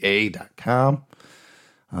 EXXXOTICA.com.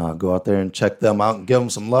 Go out there and check them out and give them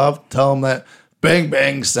some love. Tell them that Bang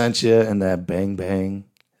Bang sent you, and that Bang Bang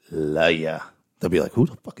love ya. They'll be like, who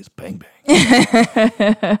the fuck is Bang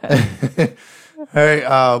Bang? All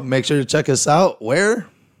right, make sure to check us out. Where?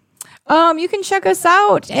 You can check us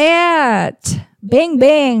out at Bang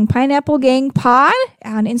Bang Pineapple Gang Pod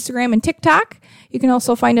on Instagram and TikTok. You can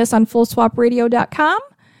also find us on FullSwapRadio.com.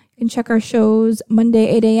 You can check our shows Monday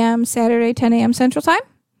 8 a.m., Saturday 10 a.m. Central Time.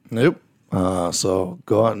 Nope. So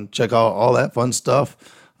go out and check out all that fun stuff.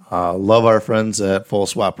 Love our friends at Full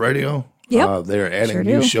Swap Radio. Yep. They're adding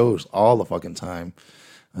new shows all the fucking time.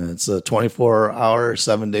 It's a 24-hour,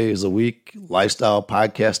 7 days a week lifestyle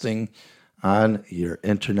podcasting on your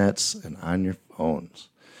internets and on your phones.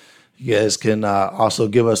 You guys can also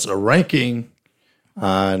give us a ranking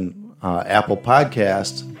on Apple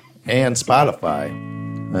Podcast and Spotify.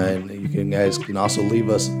 And you guys can also leave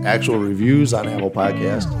us actual reviews on Apple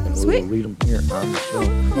Podcast, and we will read them here on the show.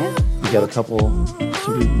 Yeah. We got a couple to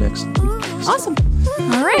read next week. Awesome.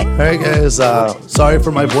 All right. All right, guys. Sorry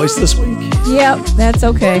for my voice this week. Yep, that's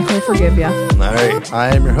okay. We'll forgive you. All right.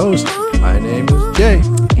 I am your host. My name is Jay.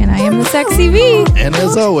 And I am the Sexy V. And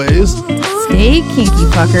as always, stay kinky,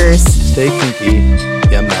 fuckers. Stay kinky,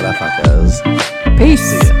 you motherfuckers. Peace.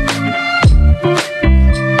 See ya.